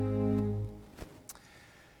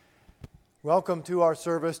Welcome to our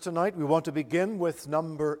service tonight. We want to begin with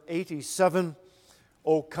number 87,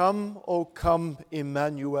 O come,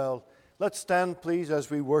 Emmanuel. Let's stand, please, as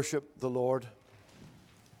we worship the Lord.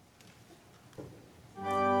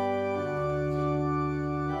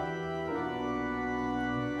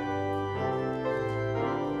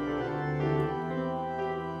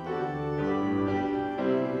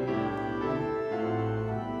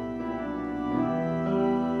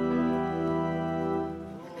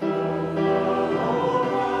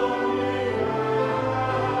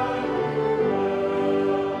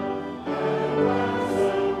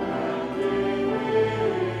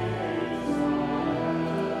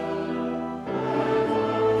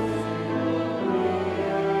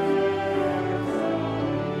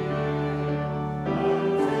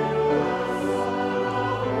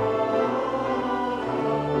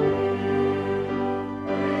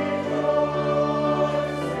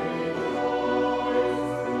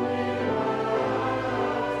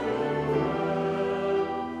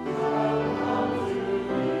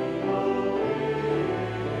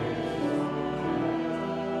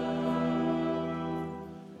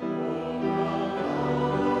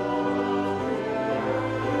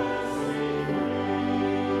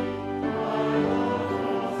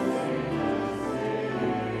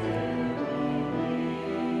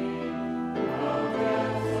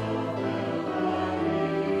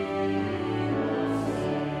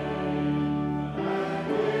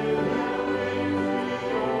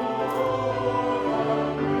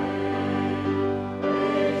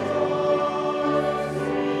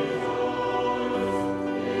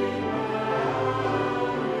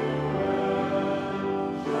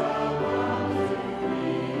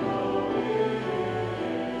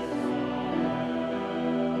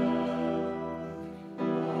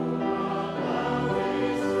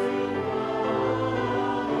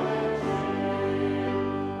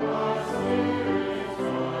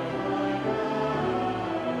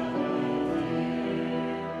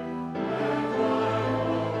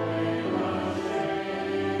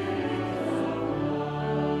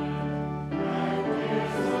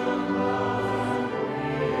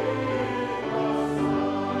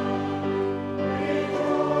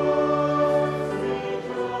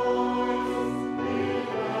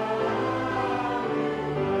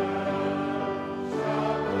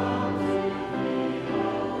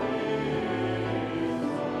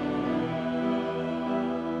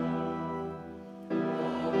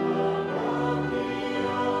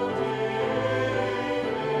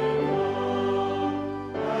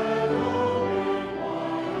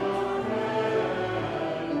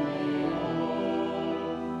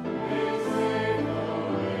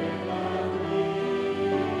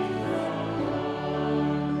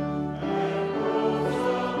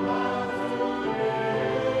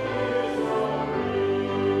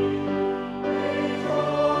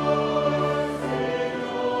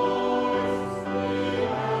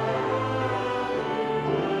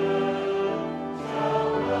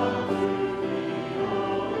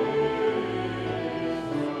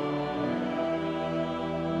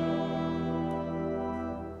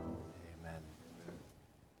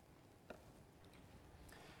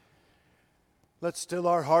 Let's still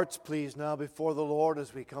our hearts, please, now before the Lord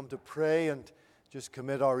as we come to pray and just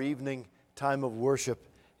commit our evening time of worship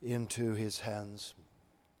into His hands.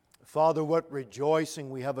 Father, what rejoicing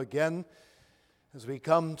we have again as we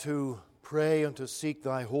come to pray and to seek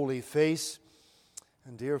Thy holy face.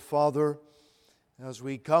 And dear Father, as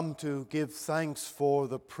we come to give thanks for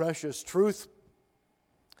the precious truth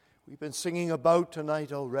we've been singing about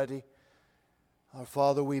tonight already, our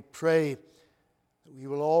Father, we pray that we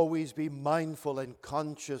will always be mindful and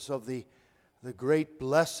conscious of the great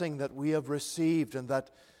blessing that we have received and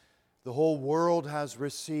that the whole world has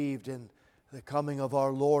received in the coming of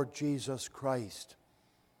our Lord Jesus Christ.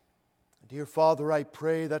 Dear Father, I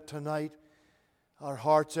pray that tonight our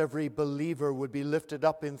hearts, every believer, would be lifted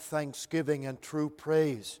up in thanksgiving and true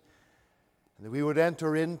praise, and that we would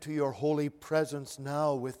enter into Your holy presence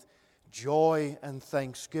now with joy and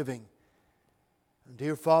thanksgiving. And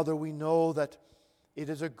dear Father, we know that it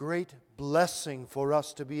is a great blessing for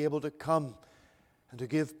us to be able to come and to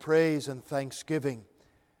give praise and thanksgiving.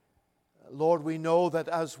 Lord, we know that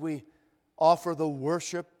as we offer the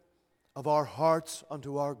worship of our hearts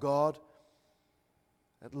unto our God,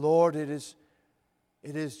 that, Lord, it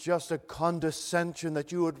is just a condescension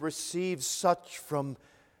that You would receive such from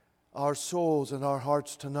our souls and our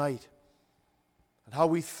hearts tonight. And how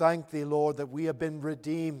we thank Thee, Lord, that we have been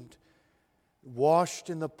redeemed,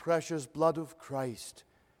 washed in the precious blood of Christ,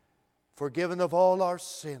 forgiven of all our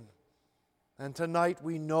sin. And tonight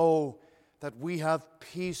we know that we have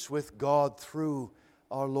peace with God through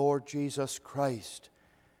our Lord Jesus Christ.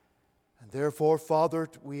 And therefore, Father,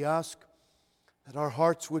 we ask that our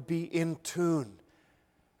hearts would be in tune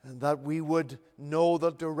and that we would know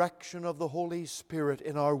the direction of the Holy Spirit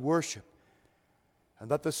in our worship, and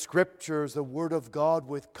that the Scriptures, the Word of God,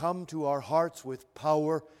 would come to our hearts with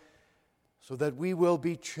power so that we will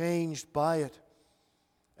be changed by it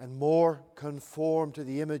and more conformed to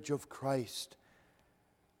the image of Christ.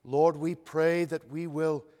 Lord, we pray that we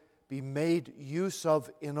will be made use of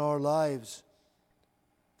in our lives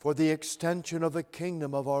for the extension of the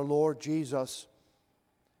kingdom of our Lord Jesus.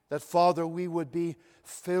 That, Father, we would be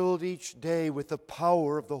filled each day with the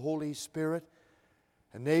power of the Holy Spirit,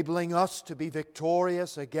 enabling us to be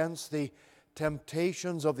victorious against the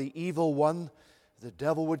temptations of the evil one. The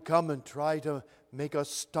devil would come and try to make us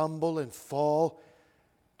stumble and fall,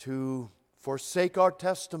 to forsake our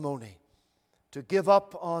testimony, to give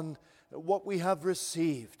up on what we have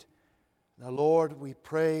received. Now, Lord, we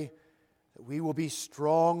pray that we will be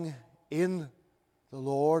strong in the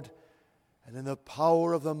Lord and in the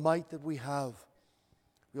power of the might that we have.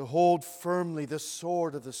 We'll hold firmly the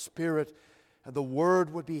sword of the Spirit, and the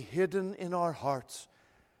Word would be hidden in our hearts.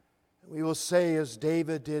 We will say, as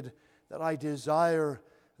David did, that I desire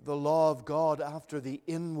the law of God after the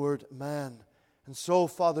inward man. And so,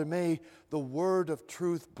 Father, may the word of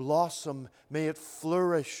truth blossom. May it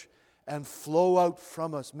flourish and flow out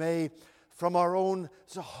from us. May from our own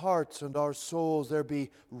hearts and our souls there be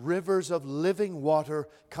rivers of living water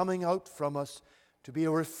coming out from us to be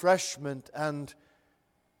a refreshment and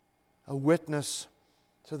a witness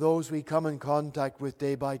to those we come in contact with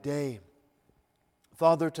day by day.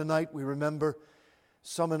 Father, tonight we remember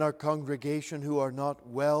some in our congregation who are not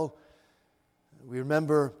well. We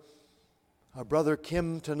remember our brother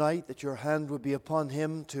Kim tonight, that your hand would be upon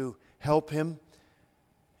him to help him.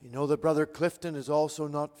 You know that Brother Clifton is also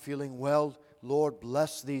not feeling well. Lord,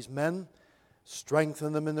 bless these men.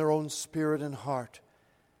 Strengthen them in their own spirit and heart.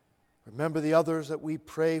 Remember the others that we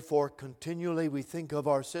pray for continually. We think of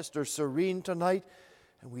our sister Serene tonight,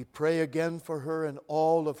 and we pray again for her and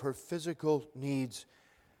all of her physical needs.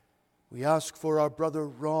 We ask for our brother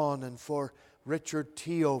Ron and for Richard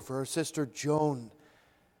Teo, for her sister Joan,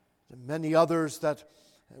 and many others that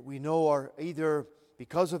we know are either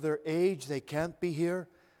because of their age they can't be here,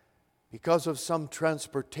 because of some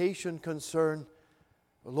transportation concern.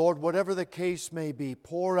 Lord, whatever the case may be,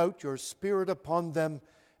 pour out your Spirit upon them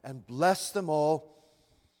and bless them all.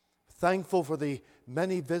 Thankful for the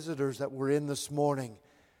many visitors that were in this morning.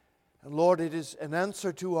 And Lord, it is an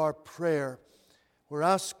answer to our prayer. We're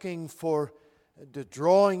asking for the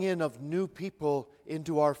drawing in of new people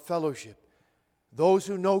into our fellowship. Those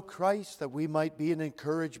who know Christ, that we might be an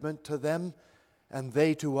encouragement to them and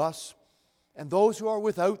they to us. And those who are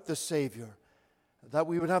without the Savior, that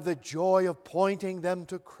we would have the joy of pointing them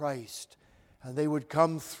to Christ and they would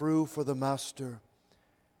come through for the Master.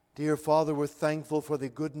 Dear Father, we're thankful for the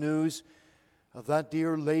good news of that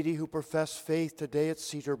dear lady who professed faith today at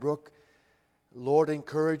Cedarbrook. Lord,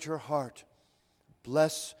 encourage her heart.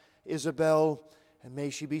 Bless Isabel, and may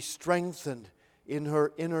she be strengthened in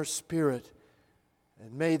her inner spirit.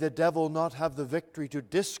 And may the devil not have the victory to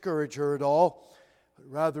discourage her at all, but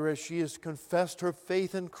rather as she has confessed her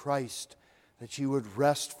faith in Christ, that she would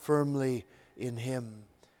rest firmly in Him.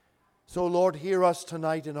 So, Lord, hear us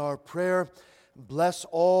tonight in our prayer. Bless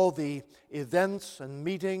all the events and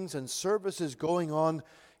meetings and services going on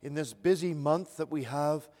in this busy month that we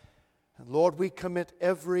have. And Lord, we commit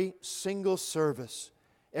every single service,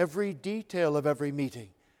 every detail of every meeting,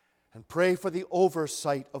 and pray for the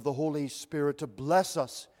oversight of the Holy Spirit to bless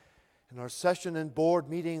us in our session and board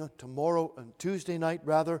meeting tomorrow and Tuesday night,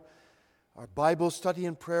 our Bible study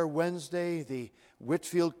and prayer Wednesday, the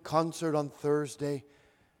Whitfield concert on Thursday.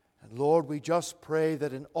 And Lord, we just pray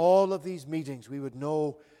that in all of these meetings we would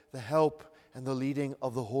know the help and the leading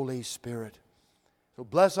of the Holy Spirit. So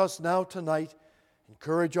bless us now tonight.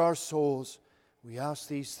 Encourage our souls. We ask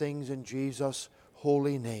these things in Jesus'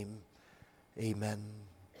 holy name. Amen.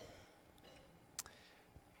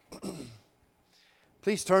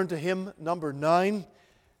 Please turn to hymn number 9.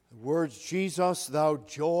 The words, Jesus, thou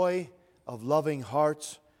joy of loving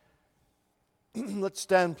hearts. Let's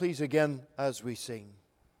stand, please, again as we sing.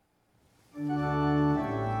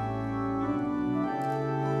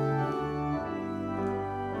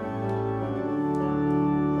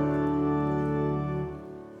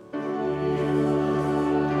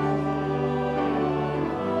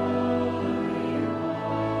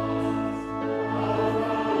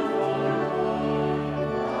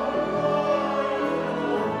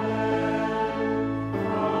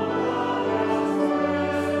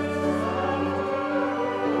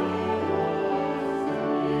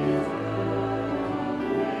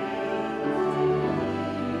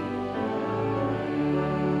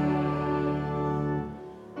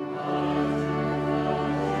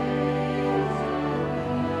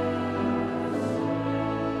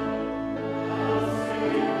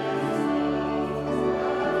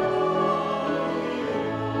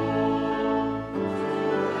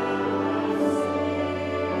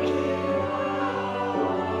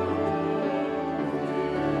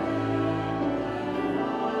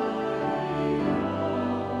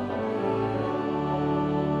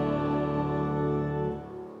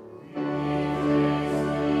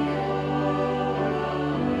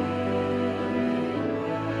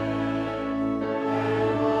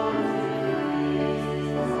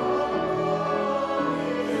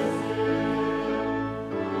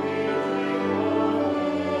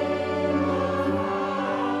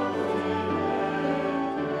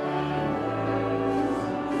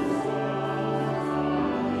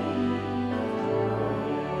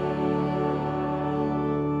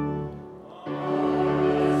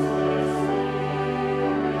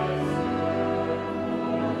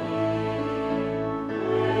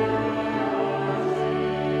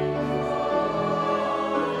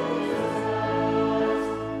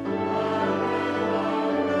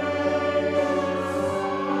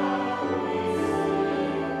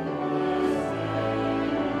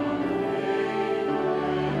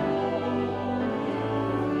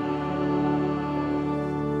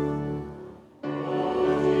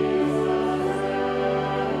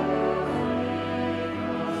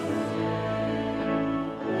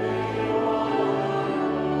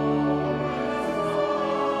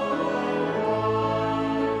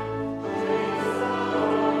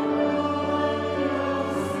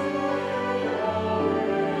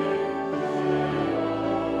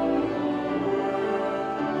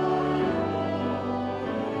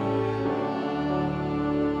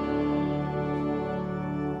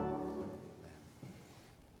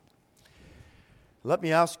 Let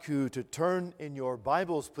me ask you to turn in your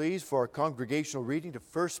Bibles, please, for our congregational reading to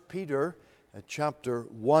 1 Peter chapter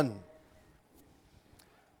 1.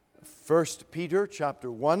 1 Peter chapter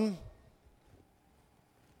 1.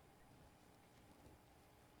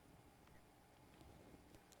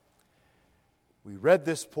 We read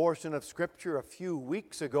this portion of Scripture a few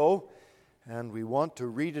weeks ago, and we want to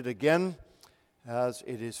read it again as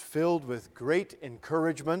it is filled with great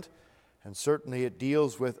encouragement, and certainly it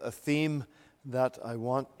deals with a theme that I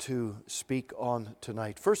want to speak on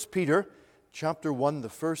tonight. 1 Peter chapter 1, the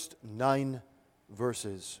first 9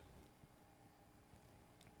 verses.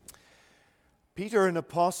 Peter, an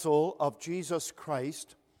apostle of Jesus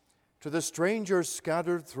Christ, to the strangers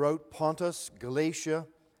scattered throughout Pontus, Galatia,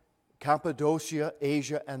 Cappadocia,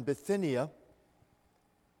 Asia, and Bithynia,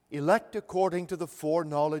 elect according to the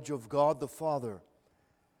foreknowledge of God the Father,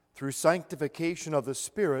 through sanctification of the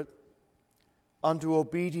Spirit, unto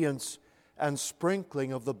obedience and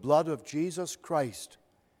sprinkling of the blood of Jesus Christ.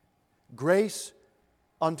 Grace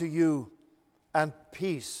unto you and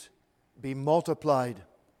peace be multiplied.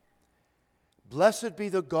 Blessed be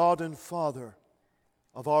the God and Father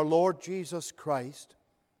of our Lord Jesus Christ,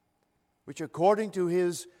 which according to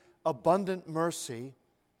his abundant mercy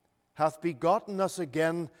hath begotten us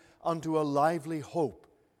again unto a lively hope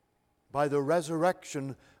by the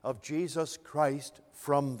resurrection of Jesus Christ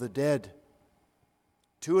from the dead,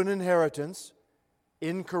 to an inheritance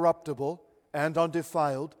incorruptible and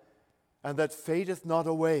undefiled, and that fadeth not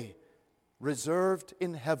away, reserved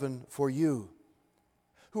in heaven for you,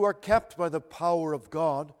 who are kept by the power of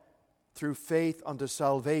God through faith unto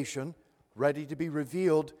salvation, ready to be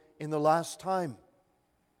revealed in the last time,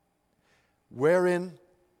 wherein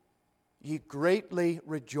ye greatly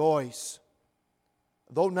rejoice,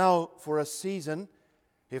 though now for a season,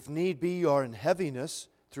 if need be, you are in heaviness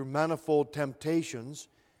through manifold temptations,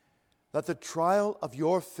 that the trial of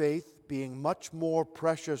your faith, being much more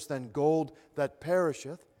precious than gold that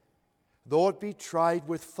perisheth, though it be tried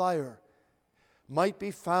with fire, might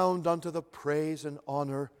be found unto the praise and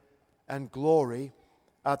honor and glory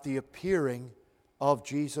at the appearing of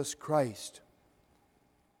Jesus Christ,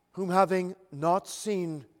 whom having not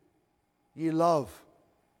seen ye love,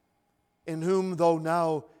 in whom though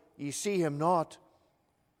now ye see him not,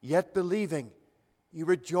 yet believing ye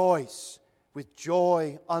rejoice with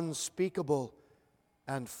joy unspeakable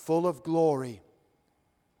and full of glory,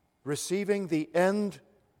 receiving the end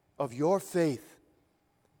of your faith,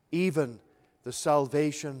 even the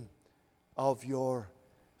salvation of your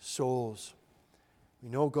souls. We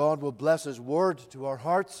know God will bless his word to our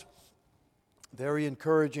hearts. Very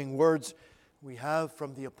encouraging words we have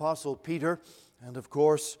from the Apostle Peter, and of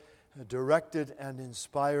course, directed and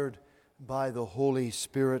inspired by the Holy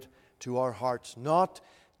Spirit to our hearts. Not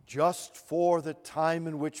just for the time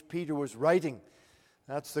in which Peter was writing.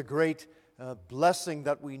 That's the great blessing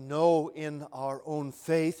that we know in our own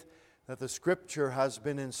faith, that the Scripture has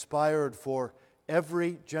been inspired for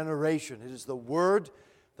every generation. It is the Word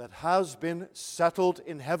that has been settled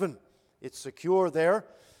in heaven. It's secure there.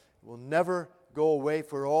 It will never go away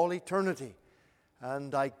for all eternity.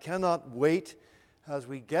 And I cannot wait as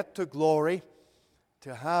we get to glory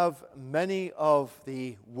to have many of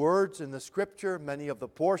the words in the Scripture, many of the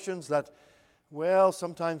portions that, well,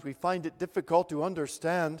 sometimes we find it difficult to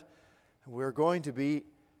understand. We're going to be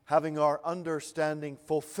having our understanding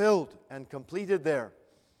fulfilled and completed there.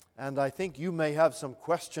 And I think you may have some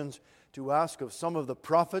questions to ask of some of the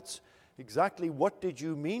prophets. Exactly what did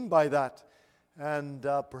you mean by that? And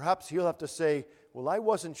perhaps you'll have to say, well, I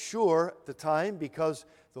wasn't sure at the time because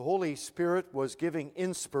the Holy Spirit was giving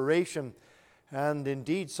inspiration. And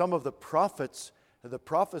indeed, some of the prophets, the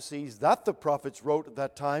prophecies that the prophets wrote at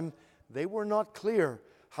that time, they were not clear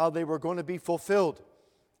how they were going to be fulfilled.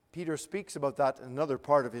 Peter speaks about that in another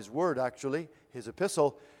part of his word, actually, his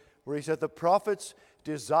epistle, where he said the prophets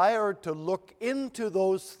desired to look into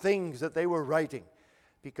those things that they were writing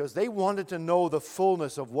because they wanted to know the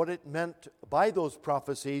fullness of what it meant by those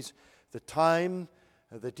prophecies, the time,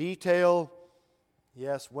 the detail,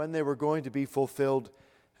 yes, when they were going to be fulfilled.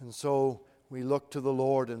 And so we look to the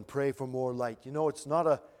Lord and pray for more light. You know, it's not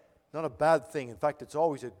a bad thing. In fact, it's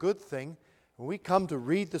always a good thing when we come to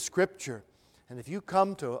read the Scripture. And if you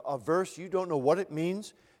come to a verse, you don't know what it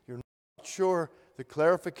means, you're not sure the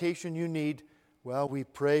clarification you need, well, we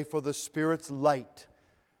pray for the Spirit's light.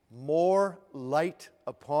 More light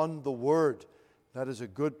upon the Word. That is a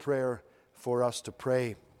good prayer for us to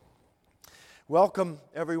pray. Welcome,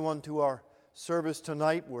 everyone, to our service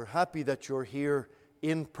tonight. We're happy that you're here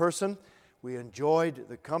in person. We enjoyed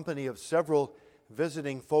the company of several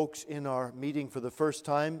visiting folks in our meeting for the first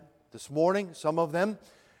time this morning, some of them.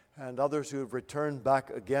 and others who have returned back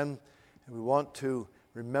again. And we want to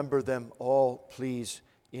remember them all, please,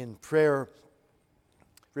 in prayer.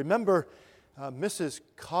 Remember Mrs.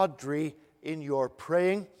 Caudry in your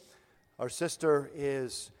praying. Our sister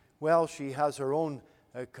is, well, she has her own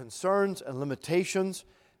concerns and limitations,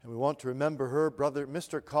 and we want to remember her. Brother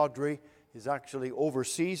Mr. Caudry is actually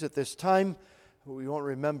overseas at this time, but we want to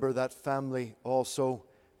remember that family also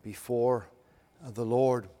before the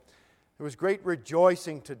Lord. There was great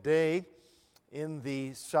rejoicing today in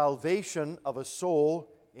the salvation of a soul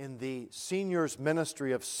in the seniors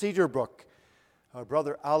ministry of Cedarbrook. Our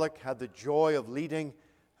brother Alec had the joy of leading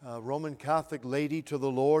a Roman Catholic lady to the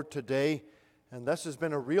Lord today, and this has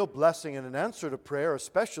been a real blessing and an answer to prayer,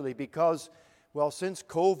 especially because, well, since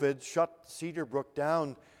COVID shut Cedarbrook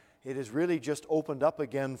down, it has really just opened up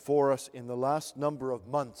again for us in the last number of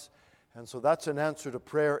months. And so that's an answer to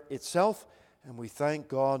prayer itself, and we thank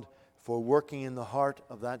God for working in the heart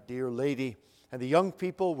of that dear lady. And the young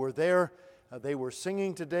people were there. They were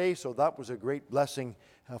singing today, so that was a great blessing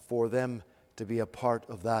for them to be a part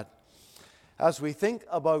of that. As we think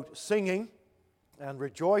about singing and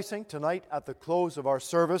rejoicing tonight at the close of our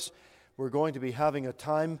service, we're going to be having a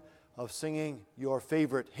time of singing your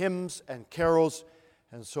favorite hymns and carols,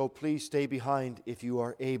 and so please stay behind if you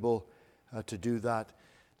are able to do that.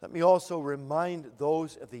 Let me also remind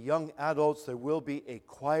those of the young adults there will be a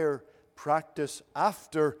choir practice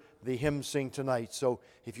after the hymn sing tonight, so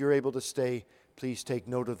if you're able to stay, please take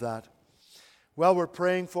note of that. Well, we're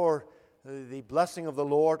praying for the blessing of the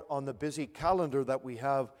Lord on the busy calendar that we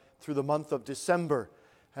have through the month of December,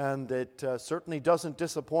 and it certainly doesn't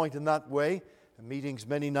disappoint in that way. Meetings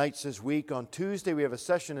many nights this week. On Tuesday we have a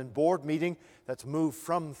session and board meeting that's moved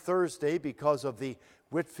from Thursday because of the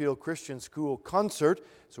Whitfield Christian School concert,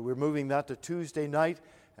 so we're moving that to Tuesday night,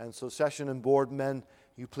 and so session and board men,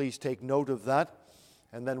 you please take note of that.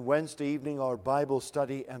 And then Wednesday evening our Bible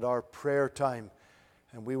study and our prayer time,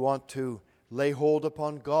 and we want to lay hold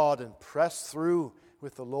upon God and press through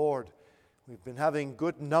with the Lord. We've been having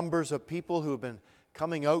good numbers of people who have been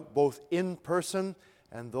coming out both in person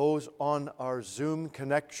and those on our Zoom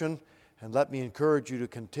connection, and let me encourage you to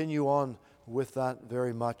continue on with that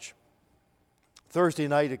very much. Thursday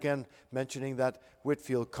night, again, mentioning that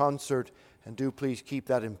Whitfield concert, and do please keep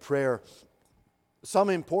that in prayer. Some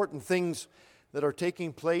important things that are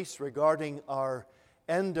taking place regarding our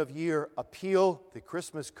end-of-year appeal, the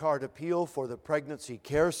Christmas card appeal for the Pregnancy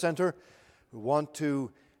Care Center. We want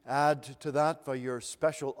to add to that by your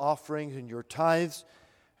special offerings and your tithes,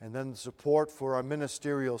 and then support for our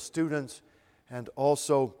ministerial students, and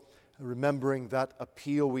also remembering that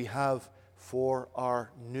appeal we have for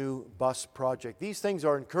our new bus project. These things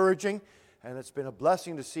are encouraging, and it's been a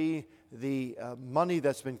blessing to see the money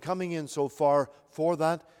that's been coming in so far for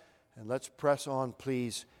that, and let's press on,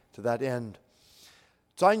 please, to that end.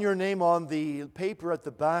 Sign your name on the paper at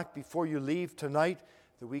the back before you leave tonight,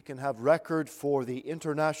 that we can have record for the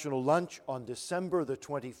international lunch on December the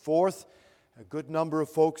 24th. A good number of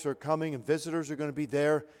folks are coming and visitors are going to be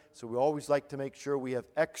there, so we always like to make sure we have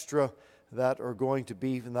extra that are going to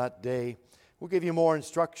be in that day. We'll give you more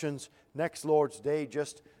instructions next Lord's Day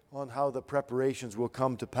just on how the preparations will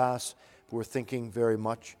come to pass. We're thinking very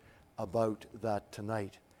much about that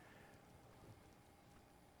tonight.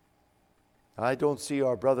 I don't see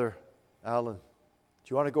our brother Alan. Do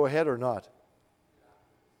you want to go ahead or not?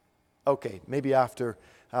 Okay, maybe after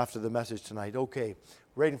the message tonight. Okay,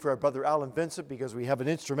 waiting for our brother Alan Vincent because we have an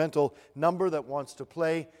instrumental number that wants to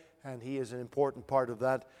play, and he is an important part of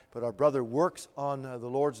that. But our brother works on the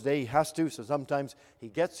Lord's Day. He has to, so sometimes he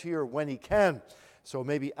gets here when he can. So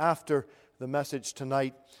maybe after the message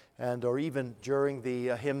tonight, and or even during the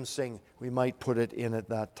hymn sing, we might put it in at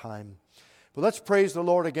that time. But let's praise the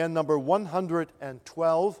Lord again, number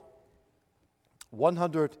 112.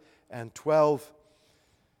 112.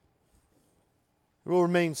 We'll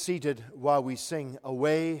remain seated while we sing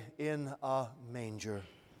Away in a Manger.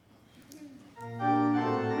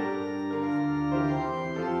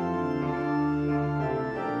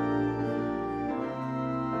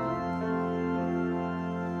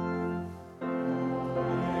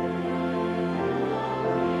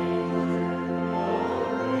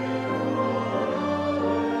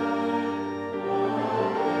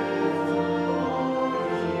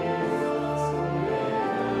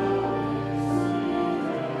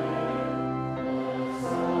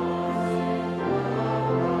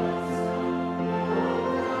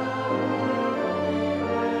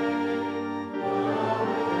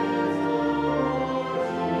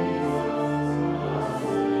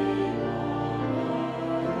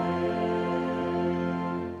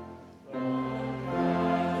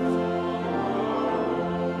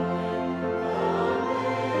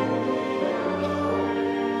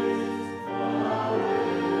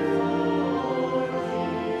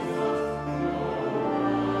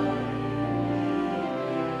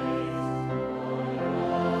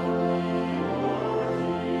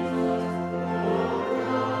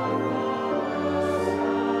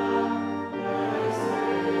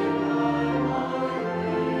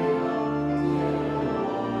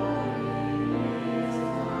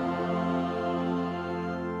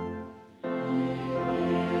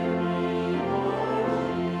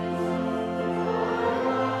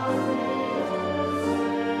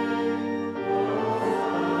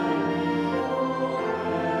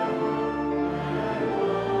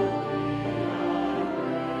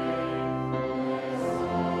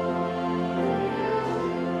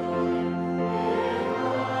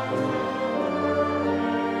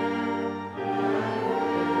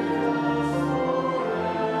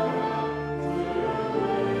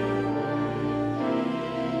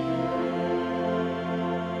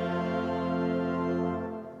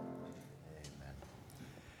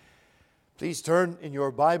 Please turn in your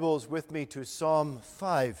Bibles with me to Psalm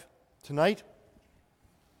 5 tonight.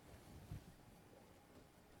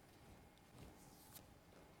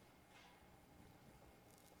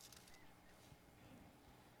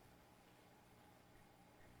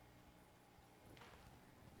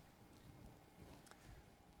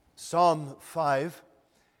 Psalm 5,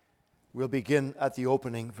 we'll begin at the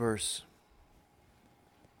opening verse.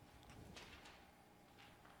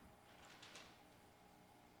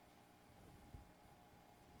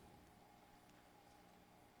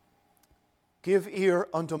 Give ear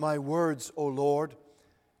unto my words, O Lord.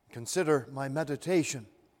 Consider my meditation.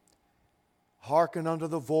 Hearken unto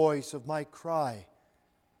the voice of my cry,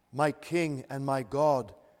 my King and my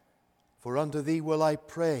God, for unto thee will I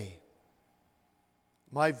pray.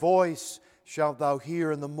 My voice shalt thou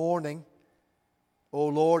hear in the morning. O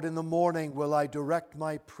Lord, in the morning will I direct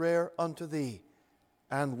my prayer unto thee,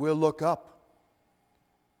 and will look up.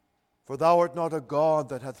 For thou art not a God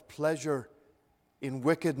that hath pleasure in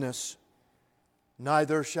wickedness,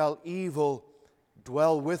 neither shall evil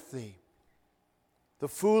dwell with thee. The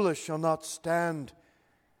foolish shall not stand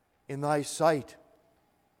in thy sight.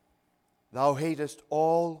 Thou hatest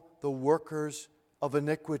all the workers of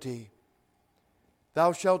iniquity.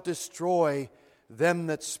 Thou shalt destroy them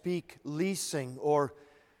that speak leasing or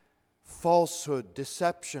falsehood,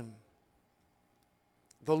 deception.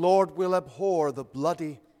 The Lord will abhor the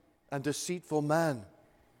bloody and deceitful man.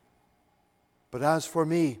 But as for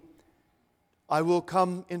me, I will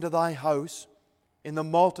come into thy house in the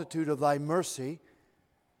multitude of thy mercy,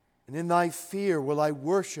 and in thy fear will I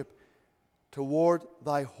worship toward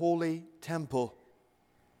thy holy temple.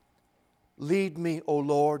 Lead me, O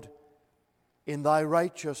Lord, in thy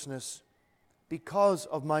righteousness because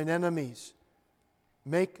of mine enemies.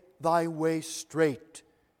 Make thy way straight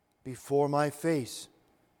before my face.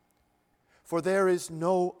 For there is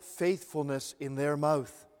no faithfulness in their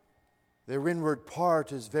mouth. Their inward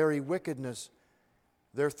part is very wickedness.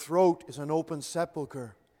 Their throat is an open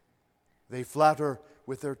sepulchre. They flatter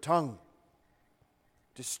with their tongue.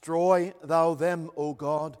 Destroy thou them, O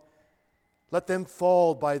God. Let them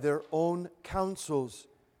fall by their own counsels.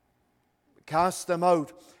 Cast them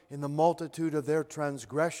out in the multitude of their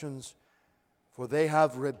transgressions, for they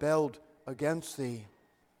have rebelled against thee.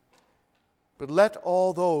 But let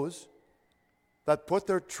all those that put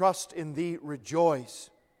their trust in thee rejoice.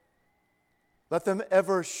 Let them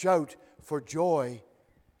ever shout for joy,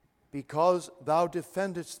 because thou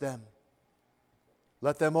defendest them.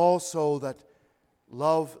 Let them also that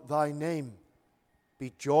love thy name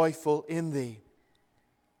be joyful in thee.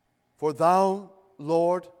 For thou,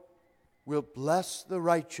 Lord, wilt bless the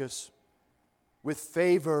righteous. With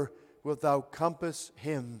favor wilt thou compass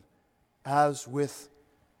him as with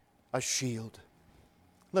a shield.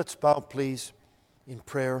 Let's bow, please, in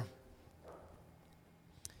prayer.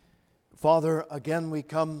 Father, again we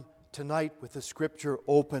come tonight with the Scripture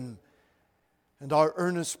open, and our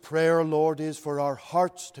earnest prayer, Lord, is for our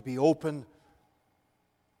hearts to be open.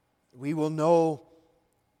 We will know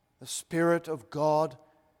the Spirit of God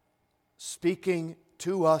speaking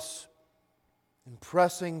to us,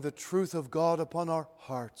 impressing the truth of God upon our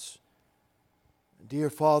hearts. Dear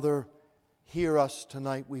Father, hear us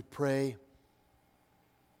tonight, we pray.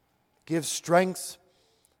 Give strength,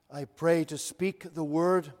 I pray, to speak the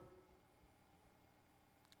word.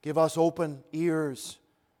 Give us open ears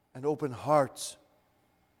and open hearts.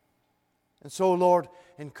 And so, Lord,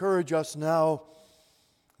 encourage us now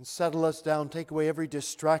and settle us down. Take away every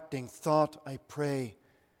distracting thought, I pray.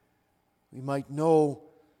 We might know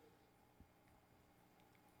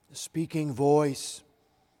the speaking voice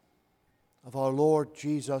of our Lord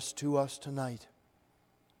Jesus to us tonight.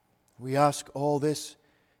 We ask all this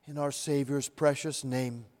in our Savior's precious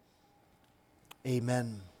name.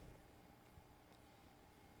 Amen.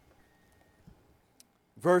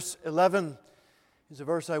 Verse 11 is a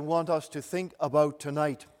verse I want us to think about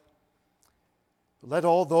tonight. Let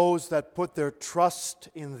all those that put their trust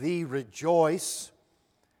in thee rejoice.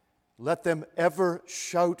 Let them ever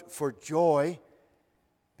shout for joy,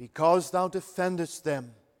 because thou defendest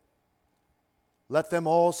them. Let them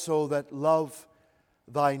also that love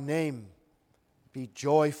thy name be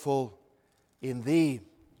joyful in thee.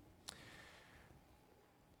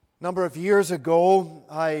 A number of years ago,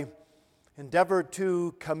 I endeavored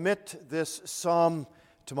to commit this psalm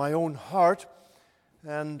to my own heart,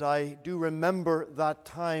 and I do remember that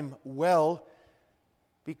time well,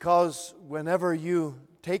 because whenever you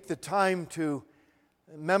take the time to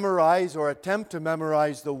memorize or attempt to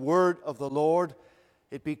memorize the word of the Lord,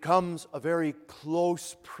 it becomes a very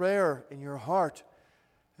close prayer in your heart.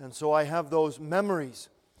 And so I have those memories.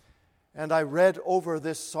 And I read over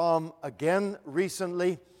this psalm again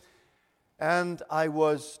recently, and I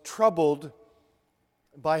was troubled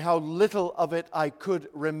by how little of it I could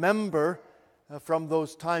remember from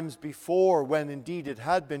those times before, when indeed it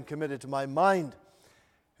had been committed to my mind.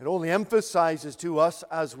 It only emphasizes to us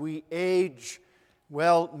as we age,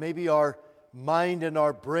 well, maybe our mind and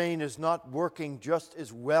our brain is not working just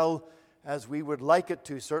as well as we would like it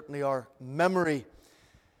to, certainly our memory.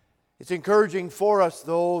 It's encouraging for us,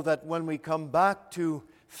 though, that when we come back to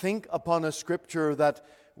think upon a scripture that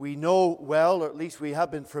we know well, or at least we have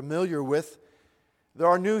been familiar with, there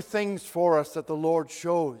are new things for us that the Lord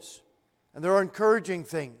shows. And there are encouraging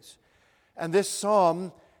things. And this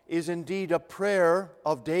psalm is indeed a prayer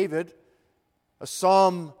of David, a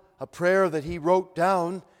psalm, a prayer that he wrote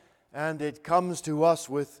down, and it comes to us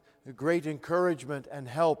with great encouragement and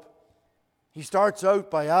help. He starts out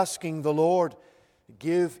by asking the Lord,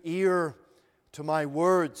 "Give ear to my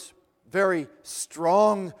words." Very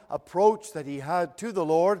strong approach that he had to the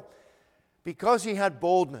Lord, because he had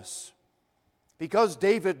boldness. Because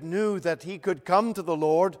David knew that he could come to the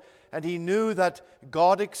Lord, and he knew that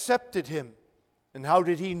God accepted him. And how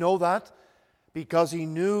did he know that? Because he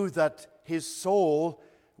knew that his soul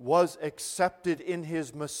was accepted in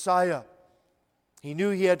his Messiah. He knew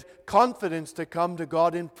he had confidence to come to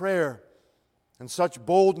God in prayer. And such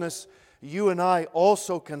boldness you and I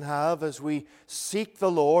also can have as we seek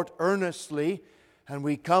the Lord earnestly, and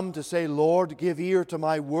we come to say, "Lord, give ear to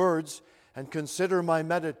my words and consider my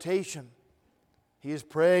meditation." He is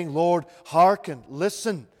praying, "Lord, hearken,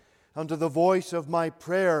 listen unto the voice of my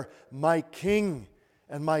prayer, my King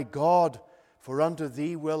and my God, for unto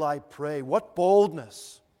thee will I pray." What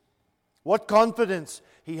boldness, what confidence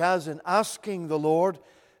he has in asking the Lord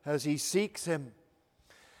as he seeks him.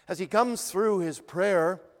 As he comes through his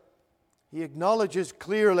prayer, he acknowledges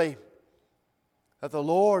clearly that the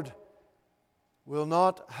Lord will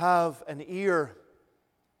not have an ear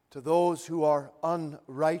to those who are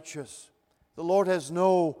unrighteous. The Lord has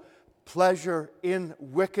no pleasure in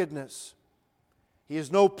wickedness. He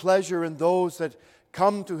has no pleasure in those that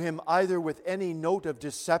come to him either with any note of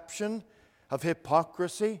deception, of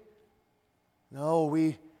hypocrisy. No,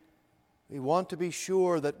 we want to be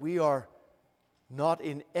sure that we are not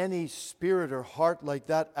in any spirit or heart like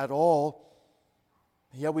that at all.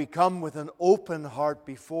 Yet we come with an open heart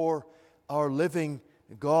before our living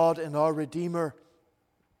God and our Redeemer.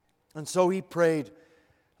 And so he prayed,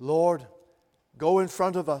 "Lord, go in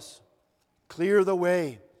front of us. Clear the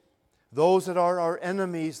way. Those that are our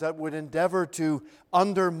enemies that would endeavor to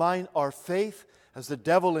undermine our faith, as the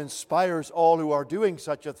devil inspires all who are doing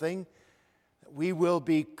such a thing, that we will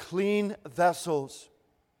be clean vessels,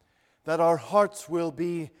 that our hearts will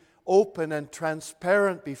be open and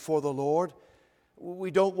transparent before the Lord.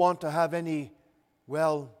 We don't want to have any,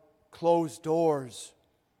 closed doors.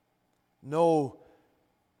 No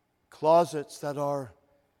closets that are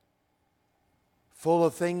full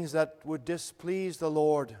of things that would displease the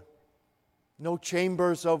Lord. No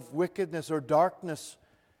chambers of wickedness or darkness.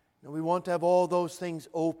 No, we want to have all those things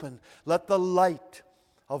open. Let the light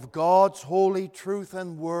of God's holy truth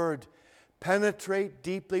and word penetrate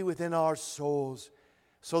deeply within our souls,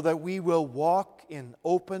 so that we will walk in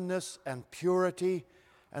openness and purity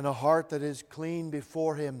and a heart that is clean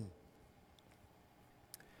before him.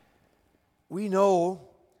 We know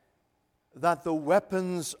that the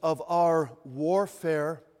weapons of our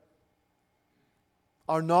warfare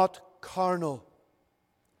are not carnal,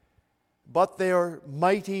 but they are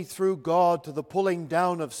mighty through God to the pulling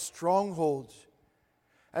down of strongholds.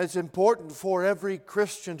 And it's important for every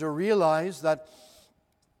Christian to realize that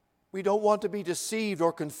we don't want to be deceived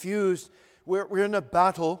or confused. We're in a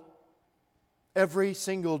battle every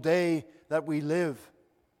single day that we live.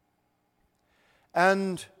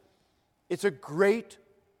 And it's a great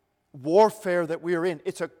warfare that we are in.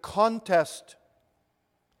 It's a contest.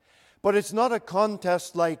 But it's not a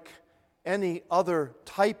contest like any other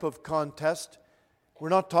type of contest. We're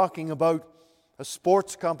not talking about a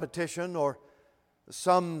sports competition or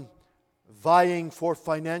some vying for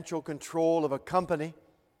financial control of a company.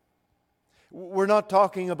 We're not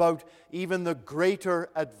talking about even the greater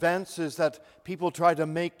advances that people try to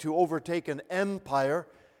make to overtake an empire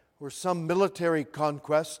or some military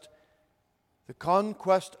conquest. The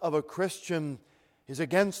conquest of a Christian is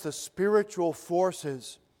against the spiritual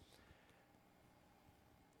forces.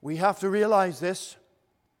 We have to realize this,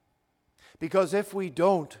 because if we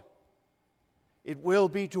don't, it will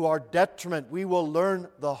be to our detriment. We will learn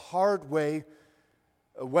the hard way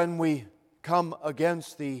when we come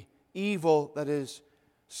against the evil that is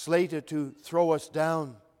slated to throw us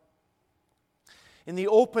down. In the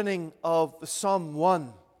opening of Psalm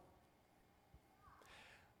 1,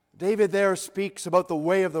 David there speaks about the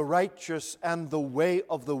way of the righteous and the way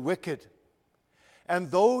of the wicked.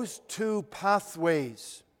 And those two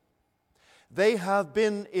pathways, they have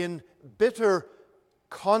been in bitter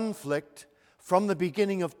conflict from the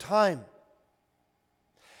beginning of time.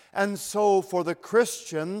 And so for the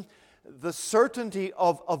Christian, the certainty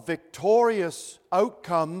of a victorious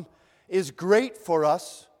outcome is great for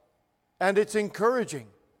us, and it's encouraging.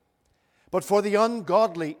 But for the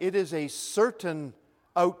ungodly, it is a certain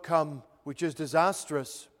outcome which is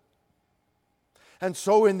disastrous. And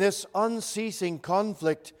so in this unceasing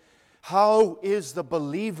conflict, how is the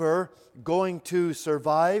believer going to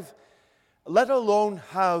survive, let alone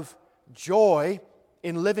have joy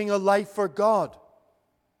in living a life for God?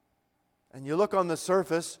 And you look on the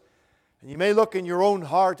surface, and you may look in your own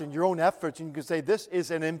heart and your own efforts, and you can say, this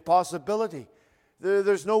is an impossibility.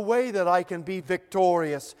 There's no way that I can be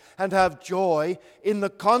victorious and have joy in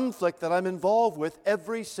the conflict that I'm involved with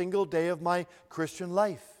every single day of my Christian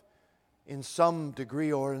life, in some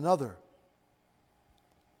degree or another.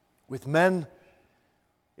 With men,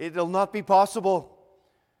 it'll not be possible.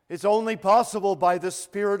 It's only possible by the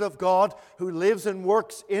Spirit of God who lives and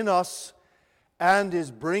works in us and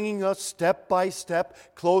is bringing us step by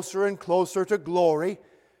step closer and closer to glory,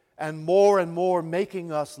 and more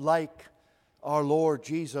making us like our Lord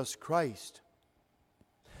Jesus Christ.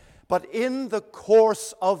 But in the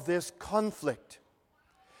course of this conflict,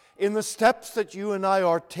 in the steps that you and I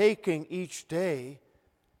are taking each day,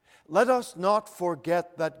 let us not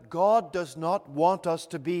forget that God does not want us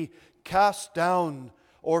to be cast down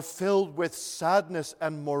or filled with sadness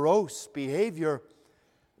and morose behavior.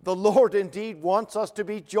 The Lord indeed wants us to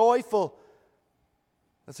be joyful.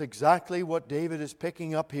 That's exactly what David is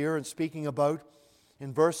picking up here and speaking about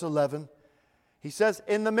in verse 11. He says,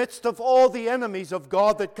 in the midst of all the enemies of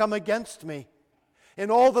God that come against me, in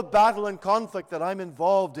all the battle and conflict that I'm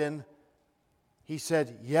involved in, he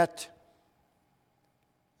said, yet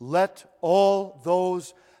let all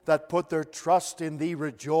those that put their trust in thee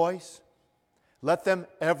rejoice. Let them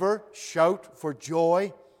ever shout for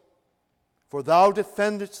joy, for thou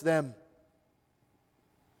defendest them.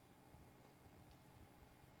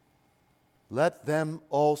 Let them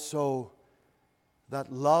also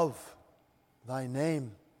that love thy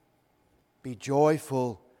name be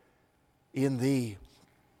joyful in thee.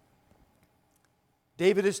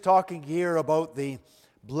 David is talking here about the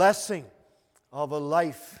blessing of a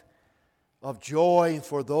life of joy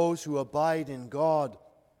for those who abide in God.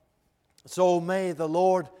 So may the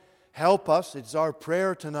Lord help us. It's our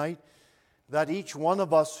prayer tonight that each one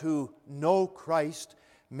of us who know Christ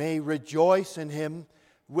may rejoice in Him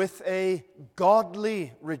with a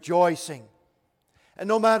godly rejoicing. And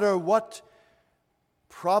no matter what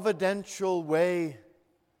providential way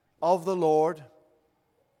of the Lord,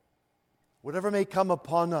 whatever may come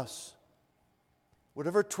upon us,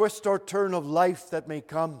 whatever twist or turn of life that may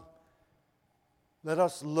come, let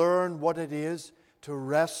us learn what it is to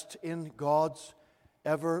rest in God's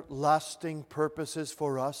everlasting purposes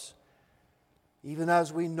for us. Even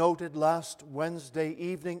as we noted last Wednesday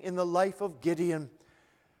evening in the life of Gideon,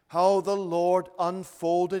 how the Lord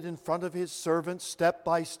unfolded in front of His servants step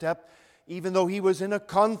by step, even though he was in a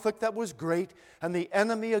conflict that was great, and the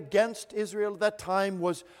enemy against Israel at that time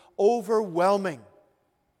was overwhelming.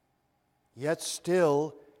 Yet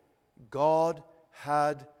still, God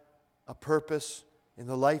had a purpose in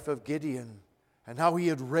the life of Gideon, and how He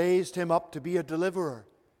had raised him up to be a deliverer.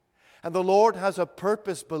 And the Lord has a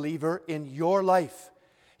purpose, believer, in your life.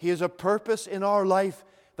 He has a purpose in our life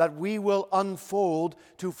that we will unfold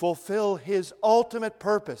to fulfill His ultimate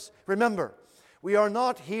purpose. Remember, we are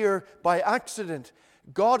not here by accident.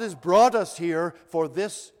 God has brought us here for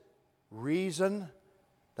this reason,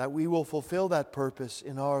 that we will fulfill that purpose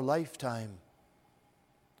in our lifetime.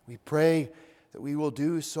 We pray that we will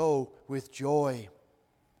do so with joy.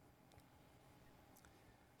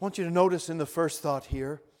 I want you to notice in the first thought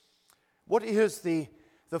here, what is the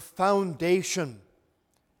foundation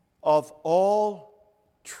of all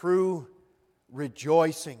true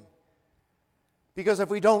rejoicing? Because if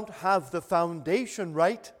we don't have the foundation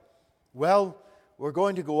right, well, we're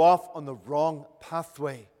going to go off on the wrong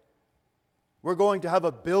pathway. We're going to have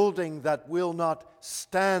a building that will not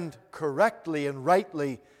stand correctly and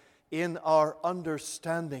rightly in our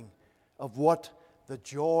understanding of what the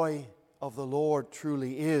joy of the Lord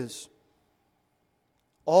truly is.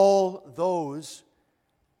 All those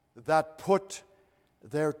that put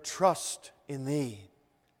their trust in Thee.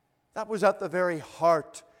 That was at the very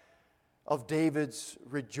heart of David's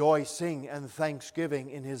rejoicing and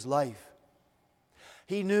thanksgiving in his life.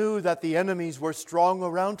 He knew that the enemies were strong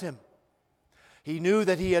around him. He knew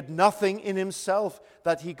that he had nothing in himself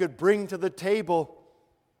that he could bring to the table.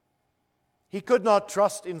 He could not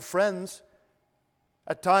trust in friends.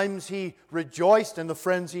 At times he rejoiced in the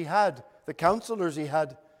friends he had, the counselors he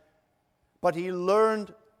had. But he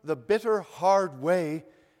learned the bitter, hard way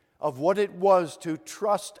of what it was to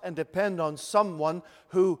trust and depend on someone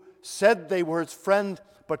who said they were his friend,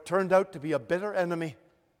 but turned out to be a bitter enemy.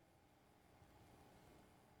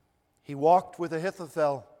 He walked with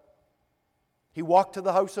Ahithophel. He walked to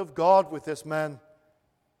the house of God with this man.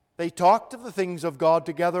 They talked of the things of God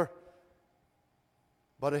together.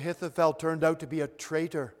 But Ahithophel turned out to be a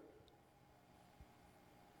traitor.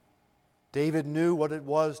 David knew what it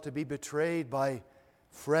was to be betrayed by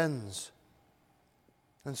friends.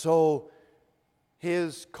 And so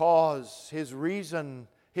his cause, his reason,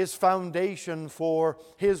 his foundation for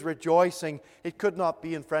his rejoicing, it could not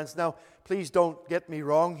be in friends. Now, please don't get me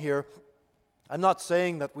wrong here. I'm not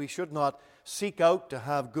saying that we should not seek out to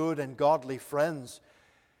have good and godly friends.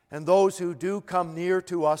 And those who do come near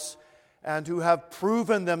to us and who have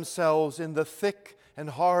proven themselves in the thick and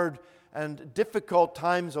hard and difficult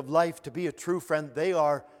times of life to be a true friend, they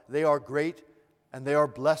are great and they are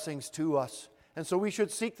blessings to us. And so we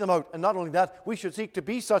should seek them out. And not only that, we should seek to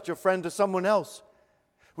be such a friend to someone else.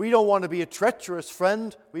 We don't want to be a treacherous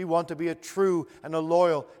friend. We want to be a true and a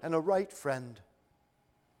loyal and a right friend.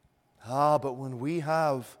 But when we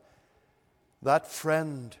have that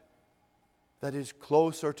friend that is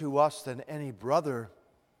closer to us than any brother,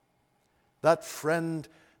 that friend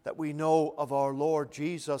that we know of our Lord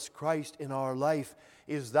Jesus Christ in our life,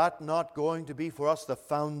 is that not going to be for us the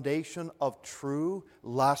foundation of true,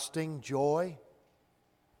 lasting joy?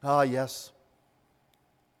 Yes.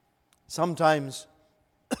 Sometimes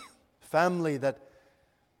family that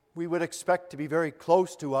we would expect to be very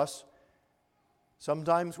close to us,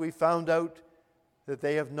 sometimes we found out that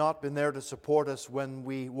they have not been there to support us when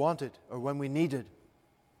we wanted or when we needed.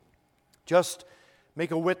 Just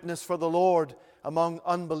make a witness for the Lord among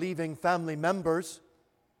unbelieving family members,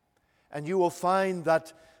 and you will find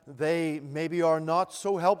that they maybe are not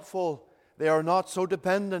so helpful, they are not so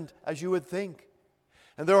dependent as you would think.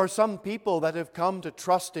 And there are some people that have come to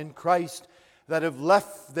trust in Christ that have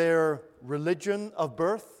left their religion of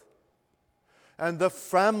birth, and the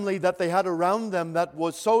family that they had around them that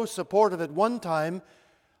was so supportive at one time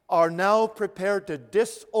are now prepared to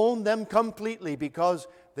disown them completely because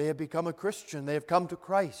they have become a Christian, they have come to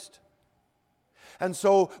Christ. And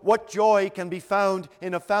so what joy can be found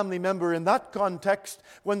in a family member in that context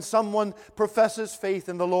when someone professes faith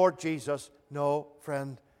in the Lord Jesus? No,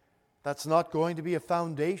 friend, that's not going to be a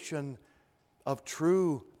foundation of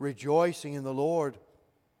true rejoicing in the Lord.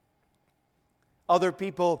 Other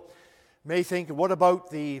people may think, what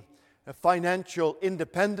about the financial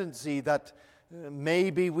independency that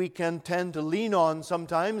maybe we can tend to lean on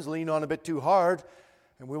sometimes, lean on a bit too hard?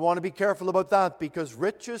 And we want to be careful about that because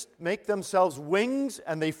riches make themselves wings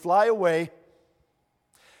and they fly away.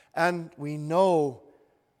 And we know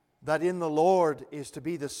that in the Lord is to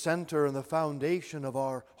be the center and the foundation of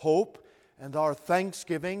our hope and our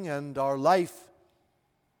thanksgiving and our life.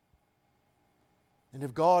 And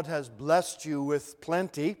if God has blessed you with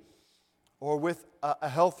plenty or with a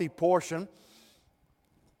healthy portion,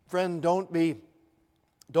 friend, don't be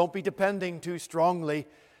depending too strongly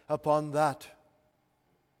upon that.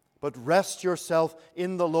 But rest yourself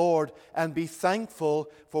in the Lord and be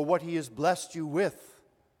thankful for what He has blessed you with.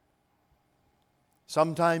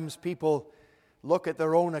 Sometimes people look at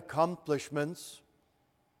their own accomplishments,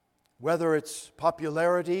 whether it's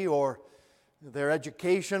popularity or their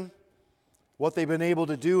education, what they've been able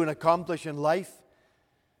to do and accomplish in life.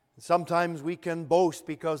 Sometimes we can boast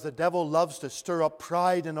because the devil loves to stir up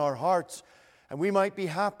pride in our hearts, and we might be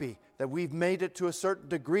happy that we've made it to a certain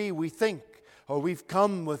degree, we think, or we've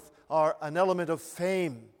come with an element of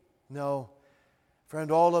fame. No, friend,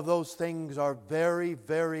 all of those things are very,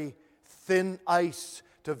 very thin ice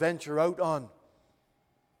to venture out on,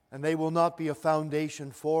 and they will not be a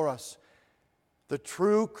foundation for us. The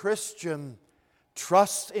true Christian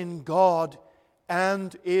trusts in God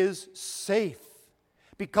and is safe,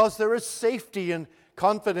 because there is safety and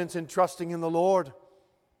confidence in trusting in the Lord.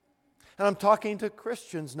 And I'm talking to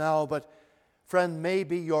Christians now, but friend,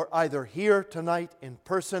 maybe you're either here tonight in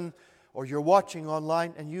person or you're watching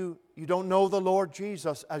online and you don't know the Lord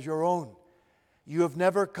Jesus as your own. You have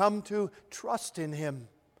never come to trust in Him.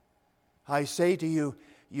 I say to you,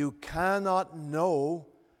 you cannot know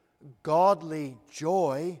godly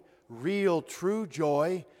joy, real, true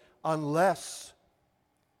joy, unless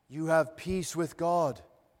you have peace with God.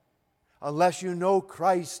 Unless you know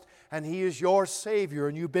Christ and He is your Savior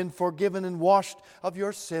and you've been forgiven and washed of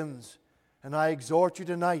your sins. And I exhort you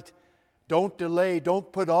tonight, Don't delay, don't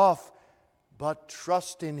put off, but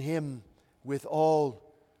trust in Him with all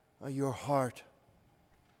your heart.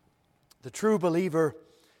 The true believer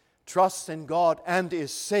trusts in God and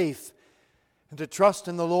is safe. And to trust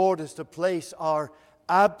in the Lord is to place our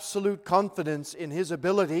absolute confidence in His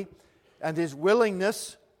ability and His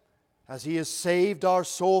willingness, as He has saved our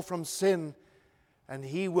soul from sin, and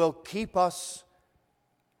He will keep us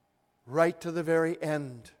right to the very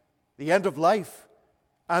end, the end of life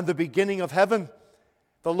and the beginning of heaven.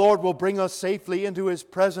 The Lord will bring us safely into His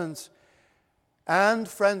presence. And,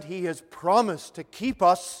 friend, He has promised to keep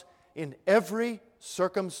us in every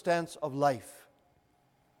circumstance of life.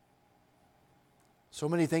 So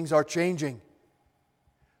many things are changing.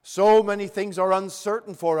 So many things are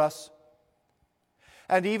uncertain for us.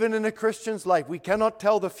 And even in a Christian's life, we cannot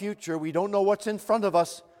tell the future. We don't know what's in front of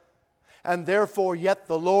us. And therefore, yet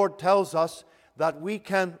the Lord tells us that we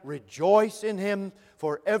can rejoice in Him,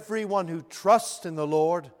 for everyone who trusts in the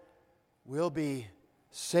Lord will be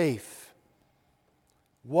safe.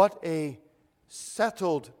 What a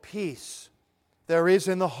settled peace there is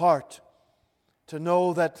in the heart to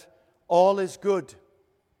know that all is good,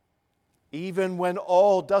 even when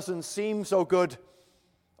all doesn't seem so good,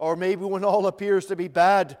 or maybe when all appears to be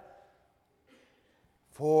bad.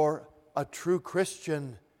 For a true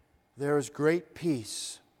Christian, there is great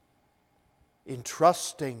peace in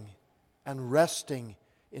trusting and resting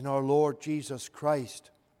in our Lord Jesus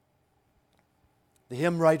Christ. The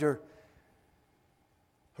hymn writer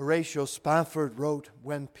Horatio Spafford wrote,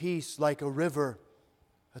 "When peace like a river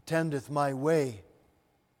attendeth my way,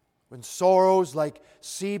 when sorrows like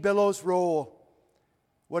sea billows roll,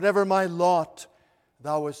 whatever my lot,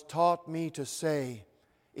 Thou hast taught me to say,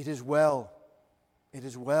 it is well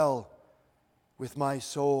with my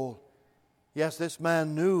soul." Yes, this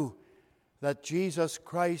man knew that Jesus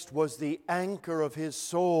Christ was the anchor of his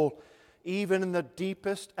soul, even in the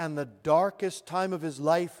deepest and the darkest time of his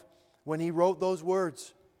life when he wrote those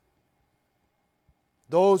words.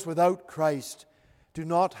 Those without Christ do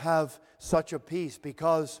not have such a peace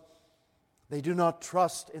because they do not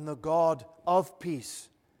trust in the God of peace.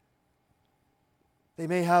 They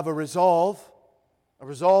may have a resolve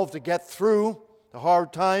to get through the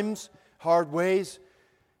hard times, hard ways,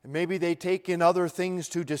 and maybe they take in other things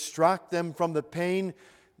to distract them from the pain.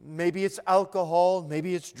 Maybe it's alcohol,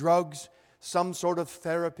 maybe it's drugs, some sort of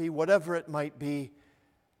therapy, whatever it might be.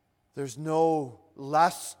 There's no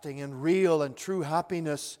lasting and real and true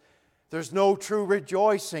happiness. There's no true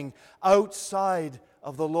rejoicing outside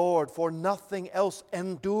of the Lord, for nothing else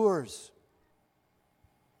endures.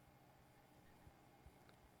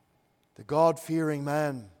 The God-fearing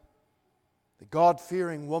man, the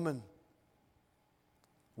God-fearing woman,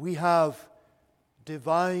 we have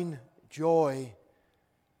divine joy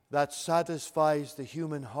that satisfies the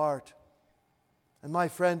human heart. And my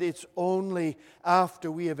friend, it's only after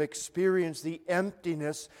we have experienced the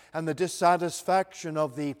emptiness and the dissatisfaction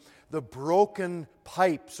of the broken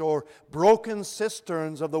pipes or broken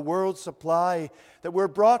cisterns of the world's supply that we're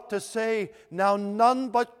brought to say, now none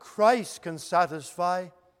but Christ can satisfy,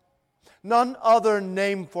 none other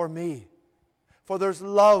name for me. For there's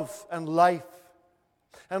love and life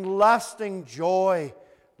and lasting joy,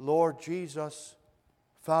 Lord Jesus,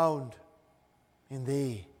 found in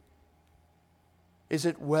Thee. Is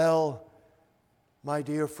it well, my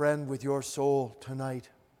dear friend, with your soul tonight?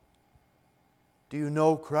 Do you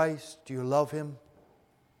know Christ? Do you love Him?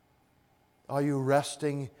 Are you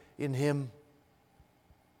resting in Him?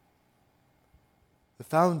 The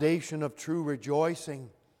foundation of true rejoicing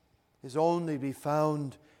is only to be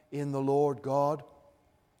found in the Lord God.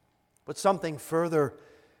 But something further,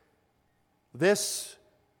 this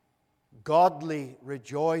godly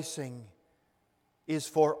rejoicing is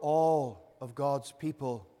for all of God's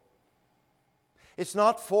people. It's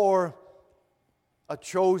not for a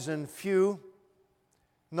chosen few,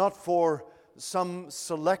 not for some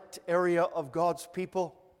select area of God's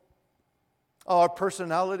people. Our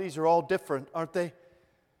personalities are all different, aren't they?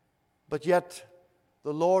 But yet,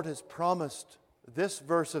 the Lord has promised this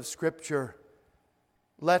verse of Scripture,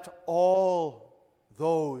 let all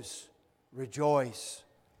those rejoice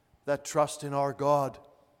that trust in our God.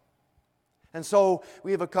 And so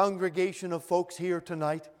we have a congregation of folks here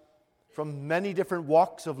tonight from many different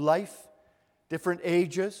walks of life, different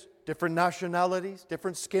ages, different nationalities,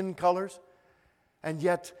 different skin colors. And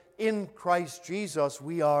yet in Christ Jesus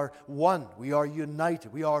we are one, we are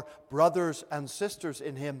united, we are brothers and sisters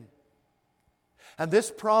in Him. And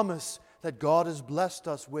this promise that God has blessed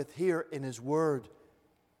us with here in His Word,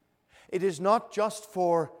 it is not just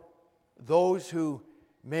for those who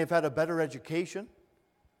may have had a better education.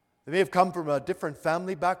 They may have come from a different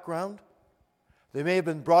family background. They may have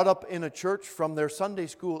been brought up in a church from their Sunday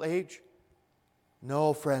school age.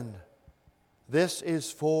 No, friend. This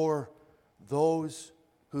is for those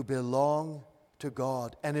who belong to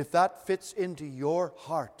God. And if that fits into your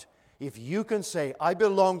heart, if you can say, I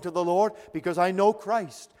belong to the Lord because I know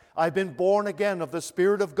Christ, I've been born again of the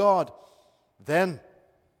Spirit of God, then,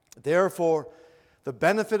 therefore, the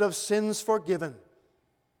benefit of sins forgiven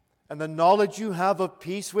and the knowledge you have of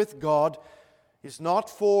peace with God is not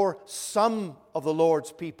for some of the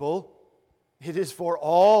Lord's people, it is for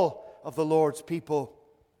all of the Lord's people.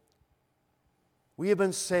 We have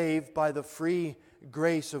been saved by the free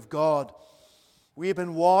grace of God. We have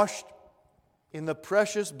been washed in the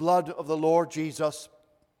precious blood of the Lord Jesus.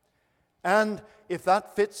 And if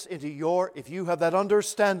that fits into if you have that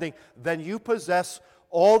understanding, then you possess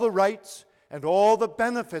all the rights and all the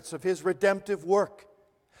benefits of His redemptive work.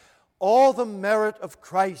 All the merit of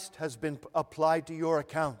Christ has been applied to your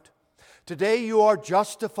account. Today you are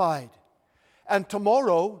justified. And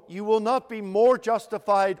tomorrow you will not be more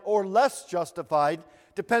justified or less justified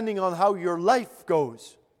depending on how your life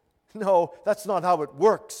goes. No, that's not how it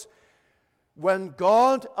works. When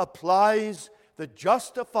God applies the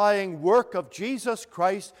justifying work of Jesus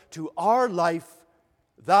Christ to our life,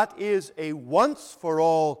 that is a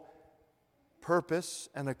once-for-all purpose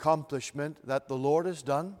and accomplishment that the Lord has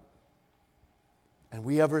done. And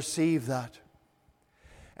we have received that.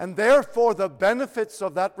 And therefore, the benefits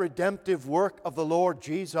of that redemptive work of the Lord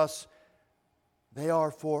Jesus, they are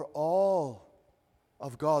for all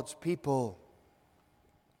of God's people.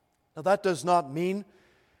 Now, that does not mean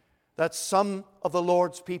that some of the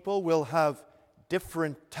Lord's people will have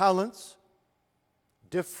different talents,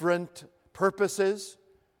 different purposes,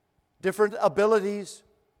 different abilities,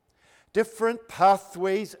 different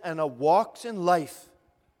pathways and walks in life.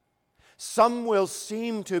 Some will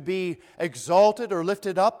seem to be exalted or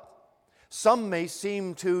lifted up. Some may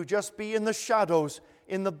seem to just be in the shadows,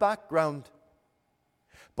 in the background.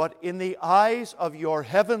 But in the eyes of your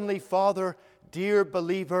heavenly Father, dear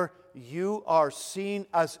believer, you are seen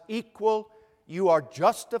as equal. You are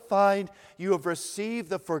justified. You have received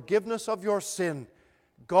the forgiveness of your sin.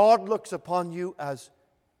 God looks upon you as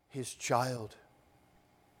His child.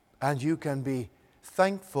 And you can be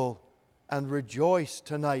thankful and rejoice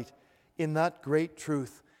tonight in that great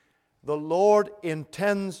truth. The Lord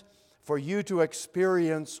intends for you to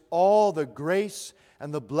experience all the grace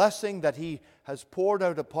and the blessing that He has poured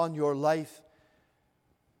out upon your life.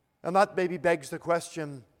 And that maybe begs the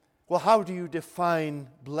question, well, how do you define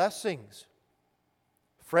blessings?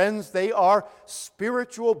 Friends, they are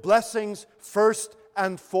spiritual blessings first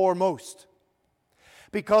and foremost.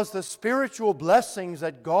 Because the spiritual blessings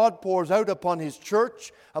that God pours out upon His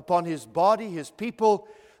church, upon His body, His people,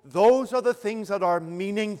 those are the things that are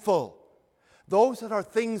meaningful. Those that are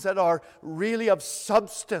things that are really of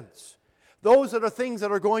substance. Those that are things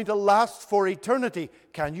that are going to last for eternity.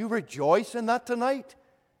 Can you rejoice in that tonight?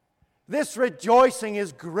 This rejoicing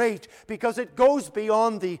is great because it goes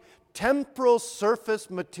beyond the temporal surface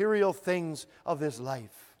material things of this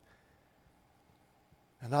life.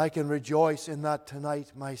 And I can rejoice in that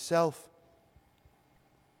tonight myself.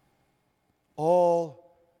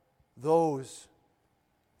 All those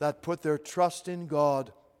that put their trust in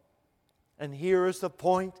God. And here is the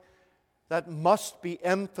point that must be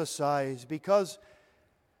emphasized, because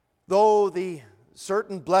though the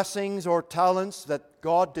certain blessings or talents that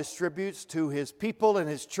God distributes to His people and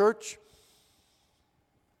His church,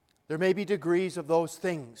 there may be degrees of those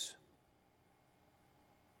things.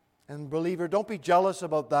 And believer, don't be jealous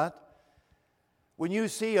about that. When you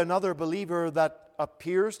see another believer that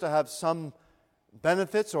appears to have some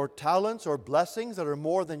benefits or talents or blessings that are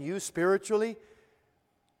more than you spiritually,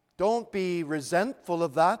 don't be resentful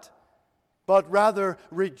of that, but rather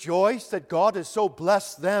rejoice that God has so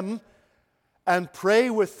blessed them, and pray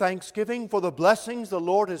with thanksgiving for the blessings the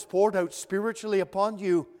Lord has poured out spiritually upon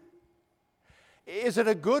you. Is it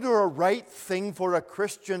a good or a right thing for a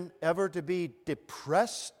Christian ever to be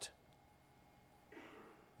depressed?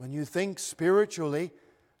 When you think spiritually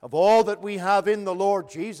of all that we have in the Lord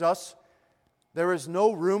Jesus, there is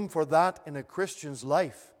no room for that in a Christian's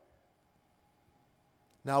life.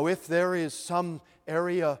 Now, if there is some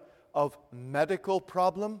area of medical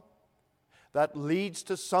problem that leads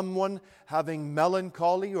to someone having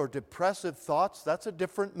melancholy or depressive thoughts, that's a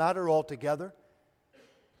different matter altogether.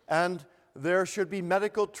 And there should be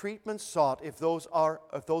medical treatment sought if those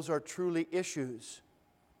are truly issues.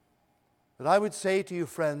 But I would say to you,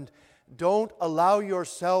 friend, don't allow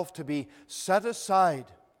yourself to be set aside.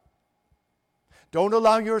 Don't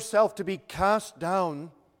allow yourself to be cast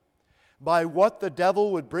down by what the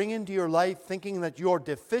devil would bring into your life, thinking that you're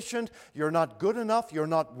deficient, you're not good enough, you're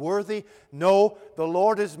not worthy. No, the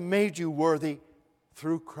Lord has made you worthy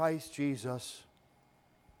through Christ Jesus.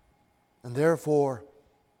 And therefore,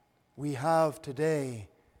 we have today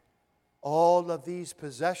all of these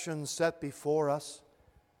possessions set before us.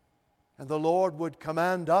 And the Lord would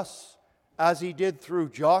command us, as He did through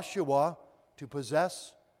Joshua, to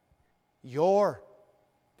possess your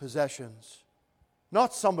possessions.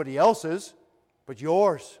 Not somebody else's, but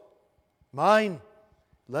yours, mine.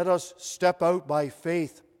 Let us step out by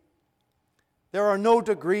faith. There are no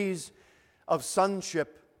degrees of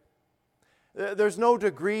sonship. There's no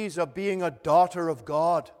degrees of being a daughter of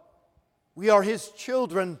God. We are His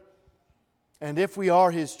children. And if we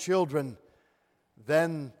are His children,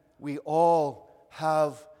 then we all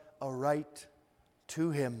have a right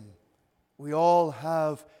to Him. We all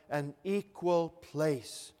have an equal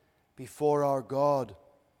place before our God.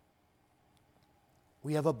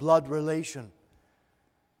 We have a blood relation,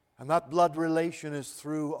 and that blood relation is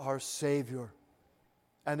through our Savior.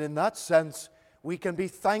 And in that sense, we can be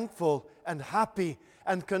thankful and happy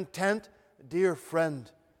and content, dear friend.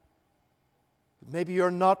 Maybe you're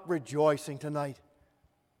not rejoicing tonight.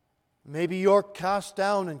 Maybe you're cast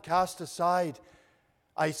down and cast aside.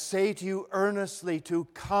 I say to you earnestly to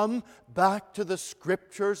come back to the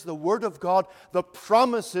Scriptures, the Word of God, the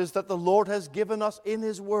promises that the Lord has given us in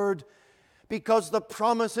His Word. Because the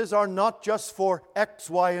promises are not just for X,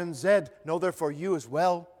 Y, and Z. No, they're for you as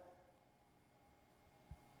well.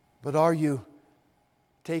 But are you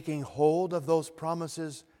taking hold of those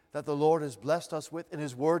promises that the Lord has blessed us with in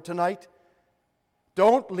His Word tonight?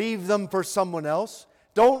 Don't leave them for someone else.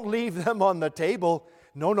 Don't leave them on the table.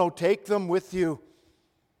 No, take them with you,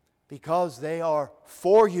 because they are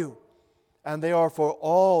for you and they are for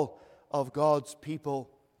all of God's people.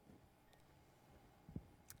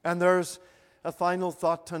 And there's a final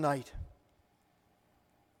thought tonight.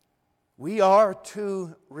 We are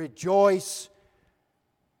to rejoice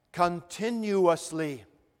continuously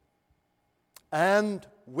and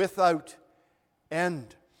without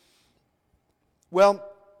end. Well,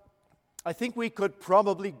 I think we could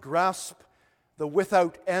probably grasp the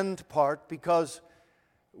without end part, because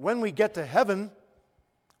when we get to heaven,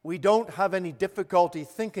 we don't have any difficulty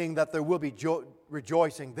thinking that there will be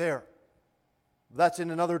rejoicing there. That's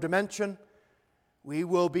in another dimension. We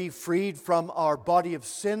will be freed from our body of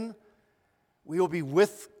sin. We will be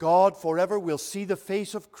with God forever. We'll see the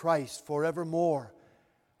face of Christ forevermore.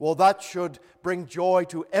 Well, that should bring joy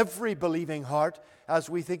to every believing heart as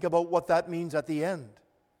we think about what that means at the end.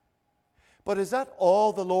 But is that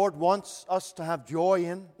all the Lord wants us to have joy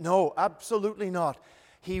in? No, absolutely not.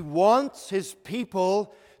 He wants His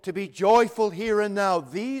people to be joyful here and now.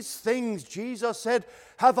 These things, Jesus said,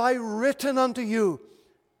 have I written unto you,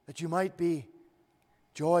 that you might be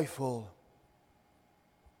joyful.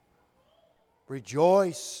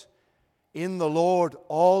 Rejoice in the Lord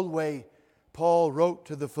always, Paul wrote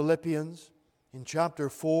to the Philippians in chapter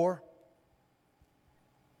 4.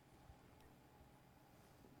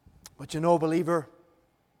 But you know, believer,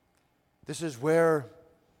 this is where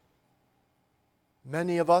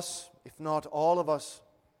many of us, if not all of us,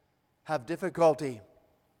 have difficulty,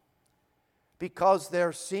 because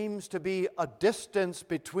there seems to be a distance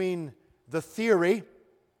between the theory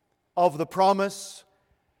of the promise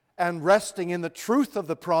and resting in the truth of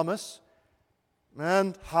the promise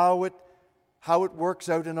and how it works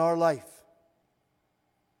out in our life.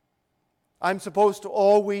 I'm supposed to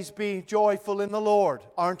always be joyful in the Lord,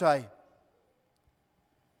 aren't I?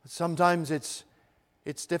 But sometimes it's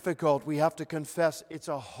difficult. We have to confess it's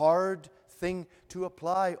a hard thing to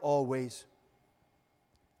apply always,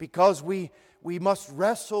 because we must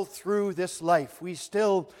wrestle through this life. We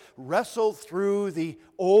still wrestle through the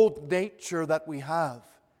old nature that we have.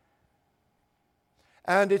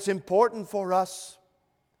 And it's important for us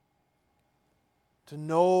to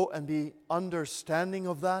know and be understanding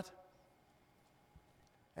of that,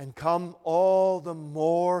 and come all the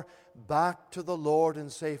more back to the Lord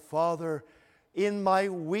and say, Father, in my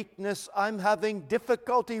weakness, I'm having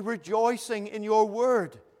difficulty rejoicing in your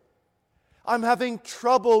word. I'm having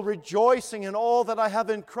trouble rejoicing in all that I have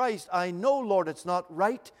in Christ. I know, Lord, it's not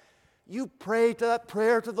right. You pray to that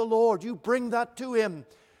prayer to the Lord. You bring that to Him.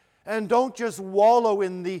 And don't just wallow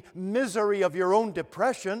in the misery of your own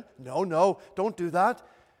depression. No, don't do that.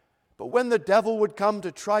 But when the devil would come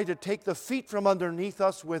to try to take the feet from underneath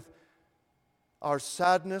us with our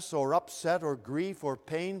sadness or upset or grief or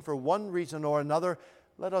pain for one reason or another,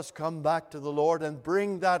 let us come back to the Lord and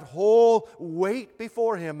bring that whole weight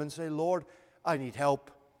before Him and say, Lord, I need help.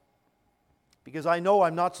 Because I know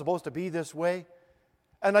I'm not supposed to be this way.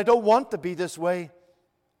 And I don't want to be this way.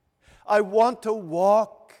 I want to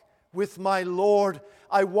walk with my Lord.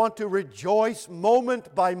 I want to rejoice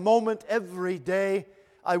moment by moment every day.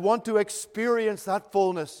 I want to experience that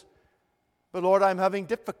fullness. But Lord, I'm having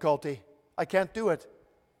difficulty. I can't do it.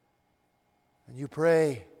 And you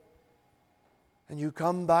pray. And you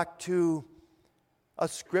come back to a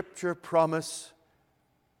Scripture promise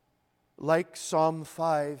like Psalm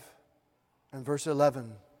 5 and verse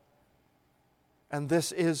 11. And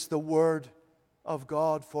this is the word of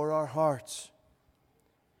God for our hearts.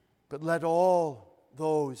 But let all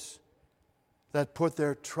those that put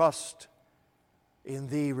their trust in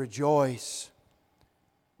Thee rejoice.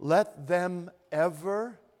 Let them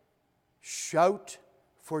ever shout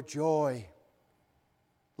for joy.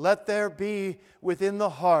 Let there be within the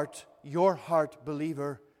heart, your heart,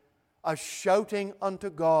 believer, a shouting unto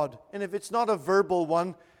God. And if it's not a verbal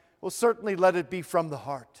one, well, certainly let it be from the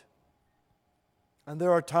heart. And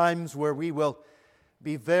there are times where we will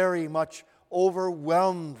be very much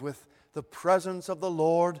overwhelmed with the presence of the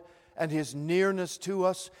Lord and His nearness to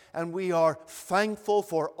us, and we are thankful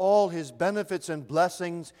for all His benefits and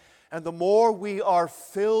blessings. And the more we are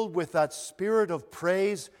filled with that spirit of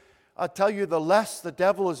praise, I tell you, the less the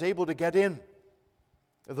devil is able to get in,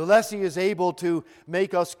 the less he is able to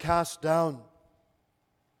make us cast down.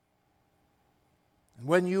 And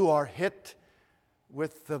when you are hit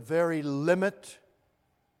with the very limit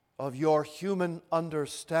of your human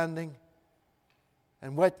understanding,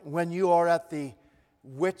 and when you are at the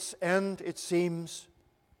wit's end, it seems,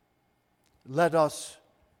 let us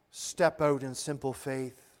step out in simple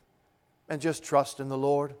faith and just trust in the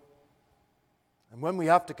Lord. And when we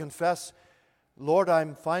have to confess, Lord,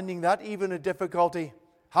 I'm finding that even a difficulty.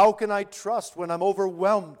 How can I trust when I'm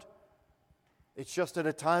overwhelmed? It's just at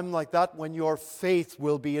a time like that when your faith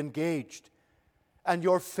will be engaged. And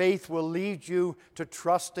your faith will lead you to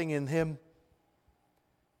trusting in Him.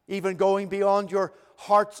 Even going beyond your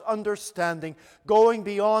heart's understanding, going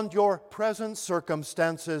beyond your present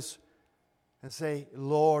circumstances, and say,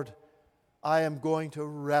 Lord, I am going to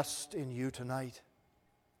rest in You tonight.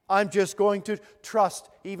 I'm just going to trust,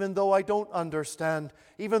 even though I don't understand,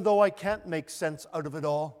 even though I can't make sense out of it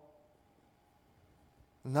all.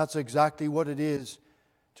 And that's exactly what it is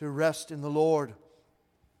to rest in the Lord.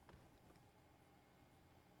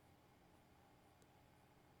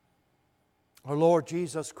 Our Lord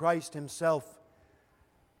Jesus Christ Himself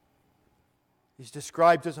is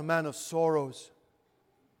described as a man of sorrows,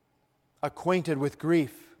 acquainted with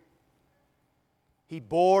grief. He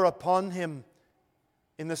bore upon Him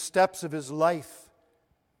in the steps of His life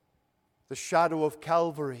the shadow of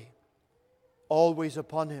Calvary, always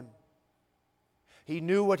upon Him. He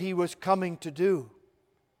knew what He was coming to do.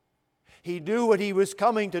 He knew what He was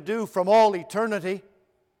coming to do from all eternity.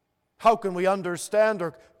 How can we understand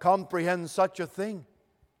or comprehend such a thing?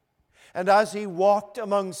 And as He walked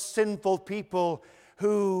among sinful people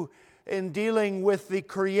who, in dealing with the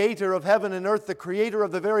Creator of heaven and earth, the Creator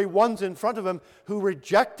of the very ones in front of Him who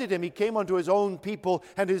rejected Him, He came unto His own people,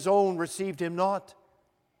 and His own received Him not.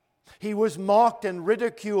 He was mocked and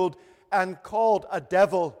ridiculed and called a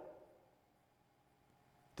devil.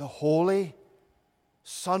 The holy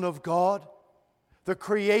Son of God, the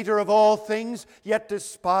Creator of all things, yet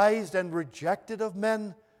despised and rejected of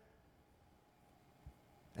men.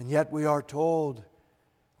 And yet we are told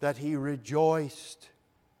that He rejoiced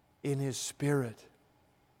in His Spirit,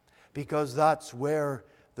 because that's where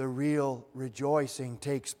the real rejoicing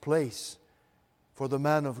takes place for the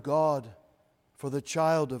man of God, for the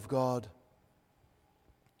child of God.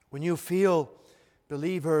 When you feel,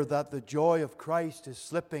 believer, that the joy of Christ is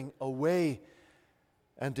slipping away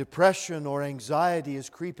and depression or anxiety is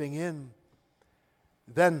creeping in,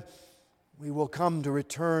 then we will come to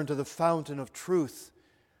return to the fountain of truth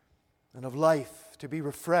and of life to be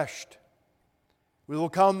refreshed. We will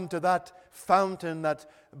come to that fountain that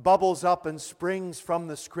bubbles up and springs from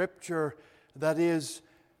the Scripture, that is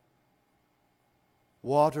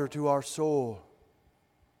water to our soul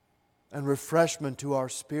and refreshment to our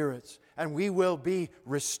spirits. And we will be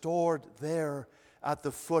restored there at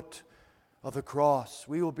the foot of the cross.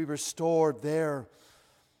 We will be restored there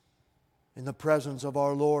in the presence of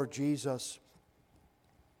our Lord Jesus.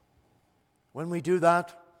 When we do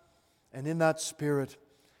that, and in that spirit,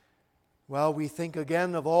 well, we think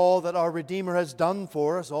again of all that our Redeemer has done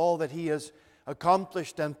for us, all that He has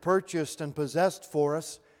accomplished and purchased and possessed for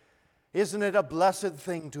us. Isn't it a blessed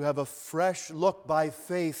thing to have a fresh look by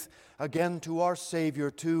faith again to our Savior,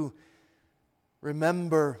 to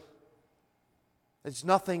remember it's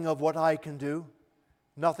nothing of what I can do,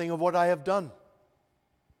 nothing of what I have done.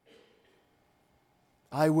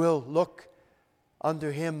 I will look unto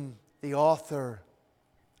Him, the author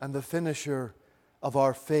and the finisher of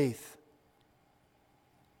our faith.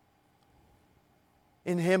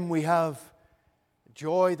 In Him we have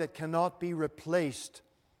joy that cannot be replaced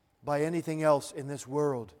by anything else in this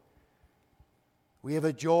world. We have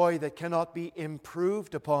a joy that cannot be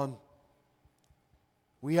improved upon.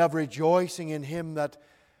 We have rejoicing in Him that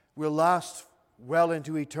will last well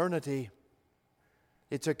into eternity.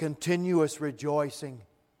 It's a continuous rejoicing.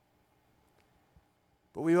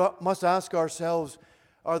 But we must ask ourselves,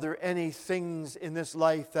 are there any things in this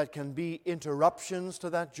life that can be interruptions to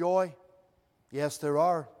that joy? Yes, there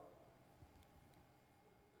are.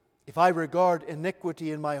 If I regard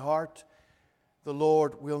iniquity in my heart, the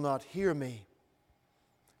Lord will not hear me.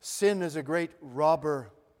 Sin is a great robber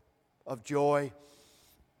of joy.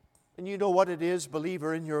 And you know what it is,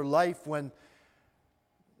 believer, in your life when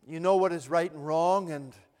you know what is right and wrong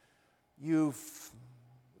and you've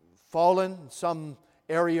fallen in some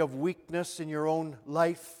area of weakness in your own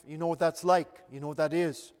life. You know what that's like. You know what that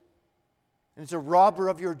is. And it's a robber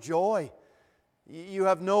of your joy. You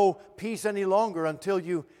have no peace any longer until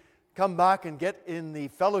you come back and get in the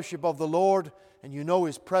fellowship of the Lord and you know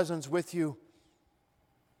His presence with you.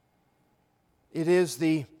 It is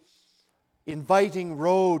the inviting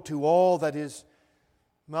road to all that is,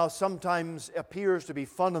 well, sometimes appears to be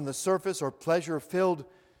fun on the surface or pleasure-filled,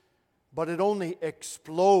 but it only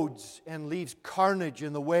explodes and leaves carnage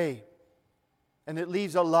in the way. And it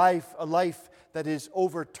leaves a life that is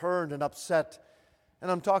overturned and upset. And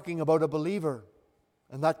I'm talking about a believer.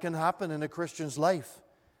 And that can happen in a Christian's life.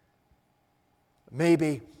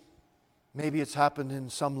 Maybe it's happened in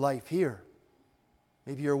some life here.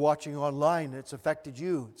 Maybe you're watching online, it's affected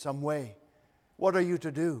you in some way. What are you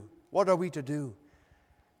to do? What are we to do?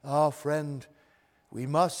 Ah, friend, we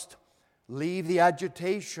must leave the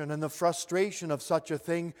agitation and the frustration of such a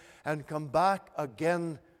thing and come back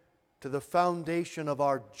again to the foundation of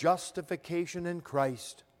our justification in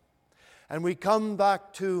Christ. And we come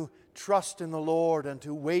back to trust in the Lord and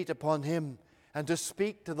to wait upon Him and to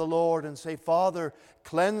speak to the Lord and say, Father,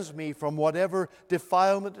 cleanse me from whatever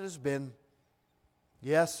defilement it has been.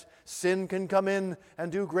 Yes, sin can come in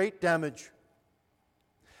and do great damage.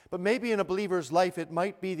 But maybe in a believer's life it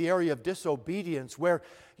might be the area of disobedience where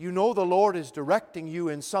you know the Lord is directing you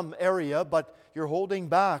in some area, but you're holding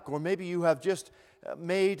back, or maybe you have just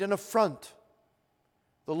made an affront.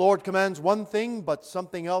 The Lord commands one thing, but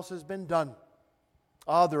something else has been done.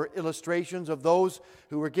 There are illustrations of those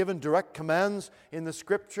who were given direct commands in the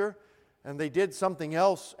Scripture, and they did something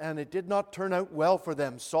else, and it did not turn out well for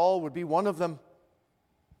them. Saul would be one of them.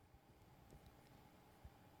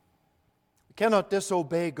 We cannot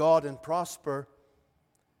disobey God and prosper.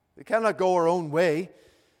 We cannot go our own way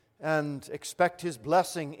and expect His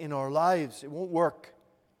blessing in our lives. It won't work.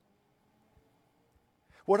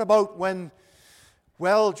 What about when,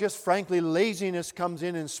 just frankly, laziness comes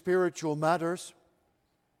in spiritual matters?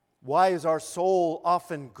 Why is our soul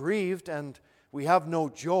often grieved and we have no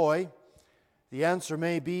joy? The answer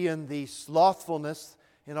may be in the slothfulness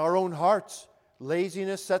in our own hearts.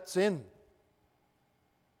 Laziness sets in.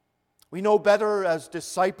 We know better as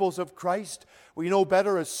disciples of Christ. We know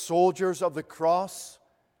better as soldiers of the cross.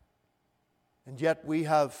 And yet we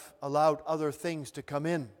have allowed other things to come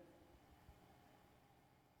in.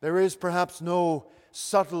 There is perhaps no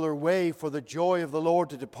subtler way for the joy of the Lord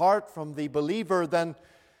to depart from the believer than,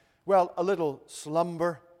 a little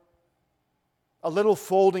slumber, a little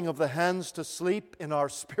folding of the hands to sleep in our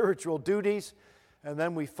spiritual duties, and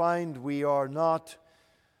then we find we are not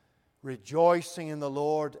rejoicing in the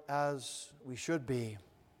Lord as we should be.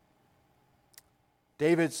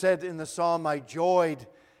 David said in the psalm, I joyed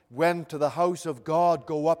when to the house of God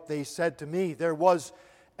go up, they said to me. There was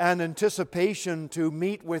an anticipation to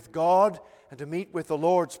meet with God and to meet with the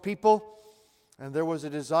Lord's people, and there was a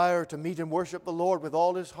desire to meet and worship the Lord with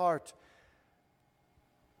all his heart.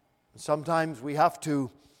 Sometimes we have to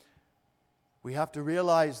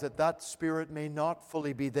realize that spirit may not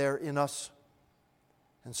fully be there in us.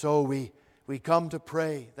 And so we come to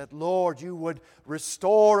pray that, Lord, you would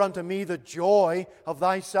restore unto me the joy of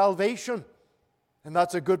thy salvation. And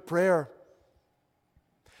that's a good prayer.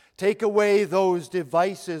 Take away those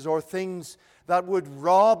devices or things that would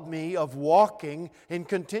rob me of walking in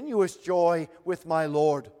continuous joy with my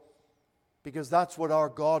Lord. Because that's what our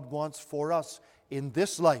God wants for us in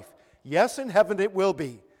this life. Yes, in heaven it will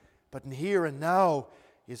be. But in here and now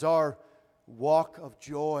is our walk of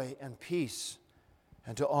joy and peace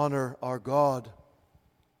and to honor our God.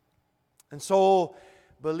 And so,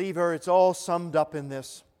 believer, it's all summed up in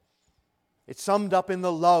this. It's summed up in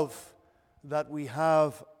the love that we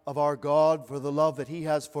have of our God, for the love that He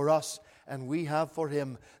has for us, and we have for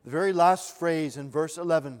him. The very last phrase in verse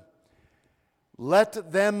 11,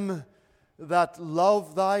 let them that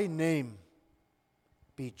love thy name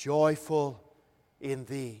be joyful in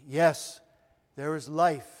thee. Yes, there is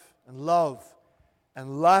life and love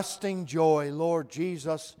and lasting joy, Lord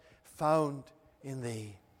Jesus, found in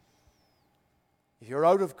thee. If you're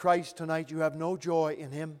out of Christ tonight, you have no joy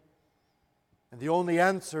in him. And the only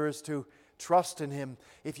answer is to trust in him.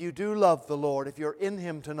 If you do love the Lord, if you're in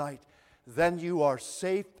him tonight, then you are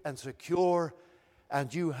safe and secure,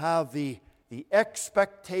 and you have the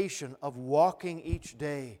expectation of walking each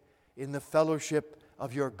day in the fellowship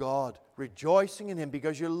of your God, rejoicing in him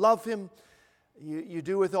because you love him, you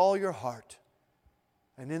do with all your heart.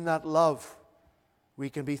 And in that love, we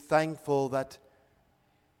can be thankful that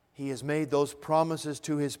he has made those promises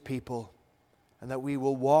to his people, and that we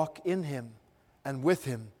will walk in him and with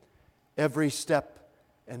him every step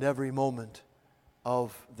and every moment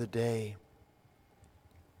of the day.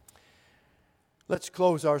 Let's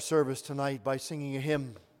close our service tonight by singing a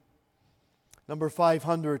hymn, number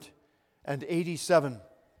 587.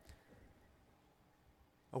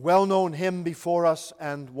 A well-known hymn before us,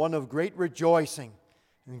 and one of great rejoicing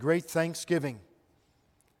and great thanksgiving.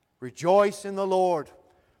 Rejoice in the Lord,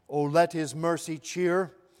 O let his mercy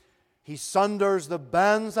cheer. He sunders the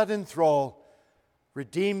bands that enthrall.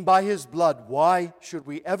 Redeemed by his blood, why should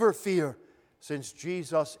we ever fear, since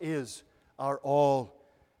Jesus is our all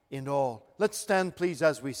in all? Let's stand, please,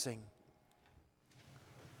 as we sing.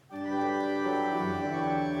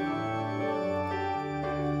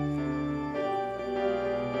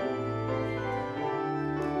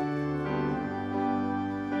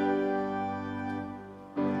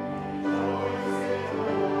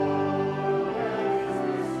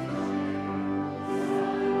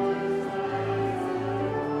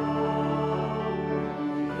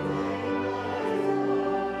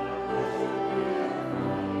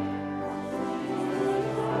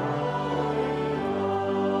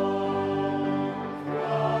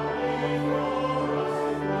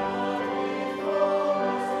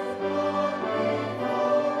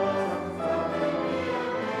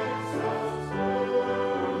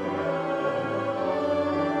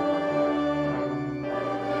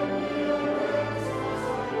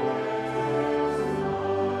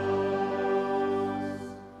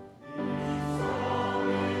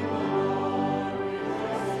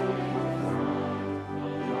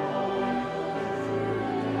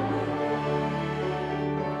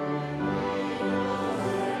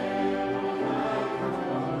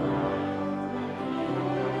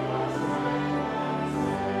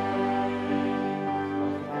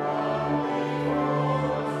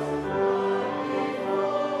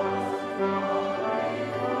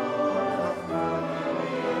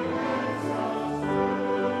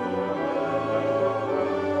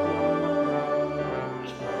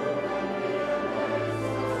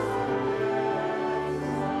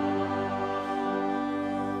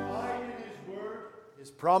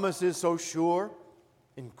 Promise is so sure,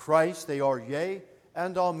 in Christ they are yea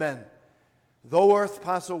and amen. Though earth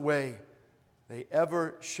pass away, they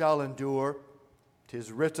ever shall endure.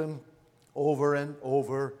 'Tis written over and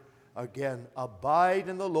over again, abide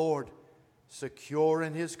in the Lord, secure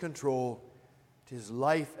in his control. 'Tis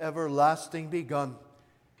life everlasting begun,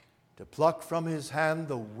 to pluck from his hand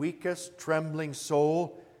the weakest trembling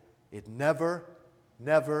soul. It never,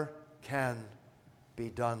 never can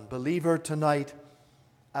be done. Believer, tonight,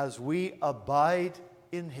 as we abide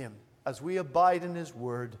in him, as we abide in his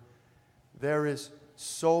word, there is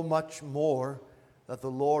so much more that the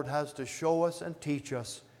Lord has to show us and teach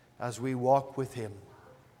us as we walk with him.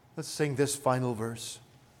 Let's sing this final verse.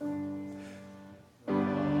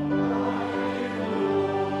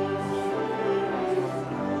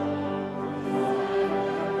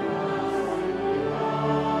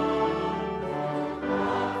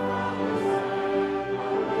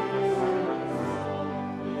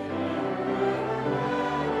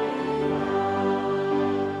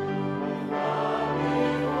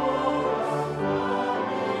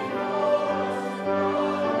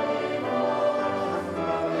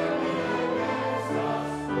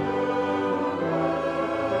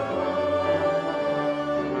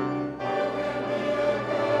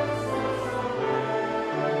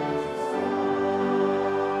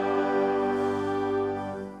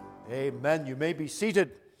 Amen. You may be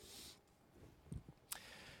seated.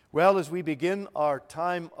 Well, as we begin our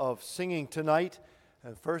time of singing tonight,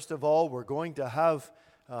 first of all, we're going to have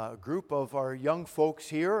a group of our young folks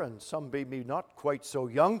here, and some maybe not quite so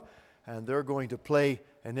young, and they're going to play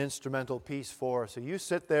an instrumental piece for us. So you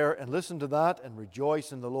sit there and listen to that and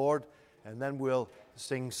rejoice in the Lord, and then we'll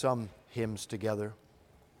sing some hymns together.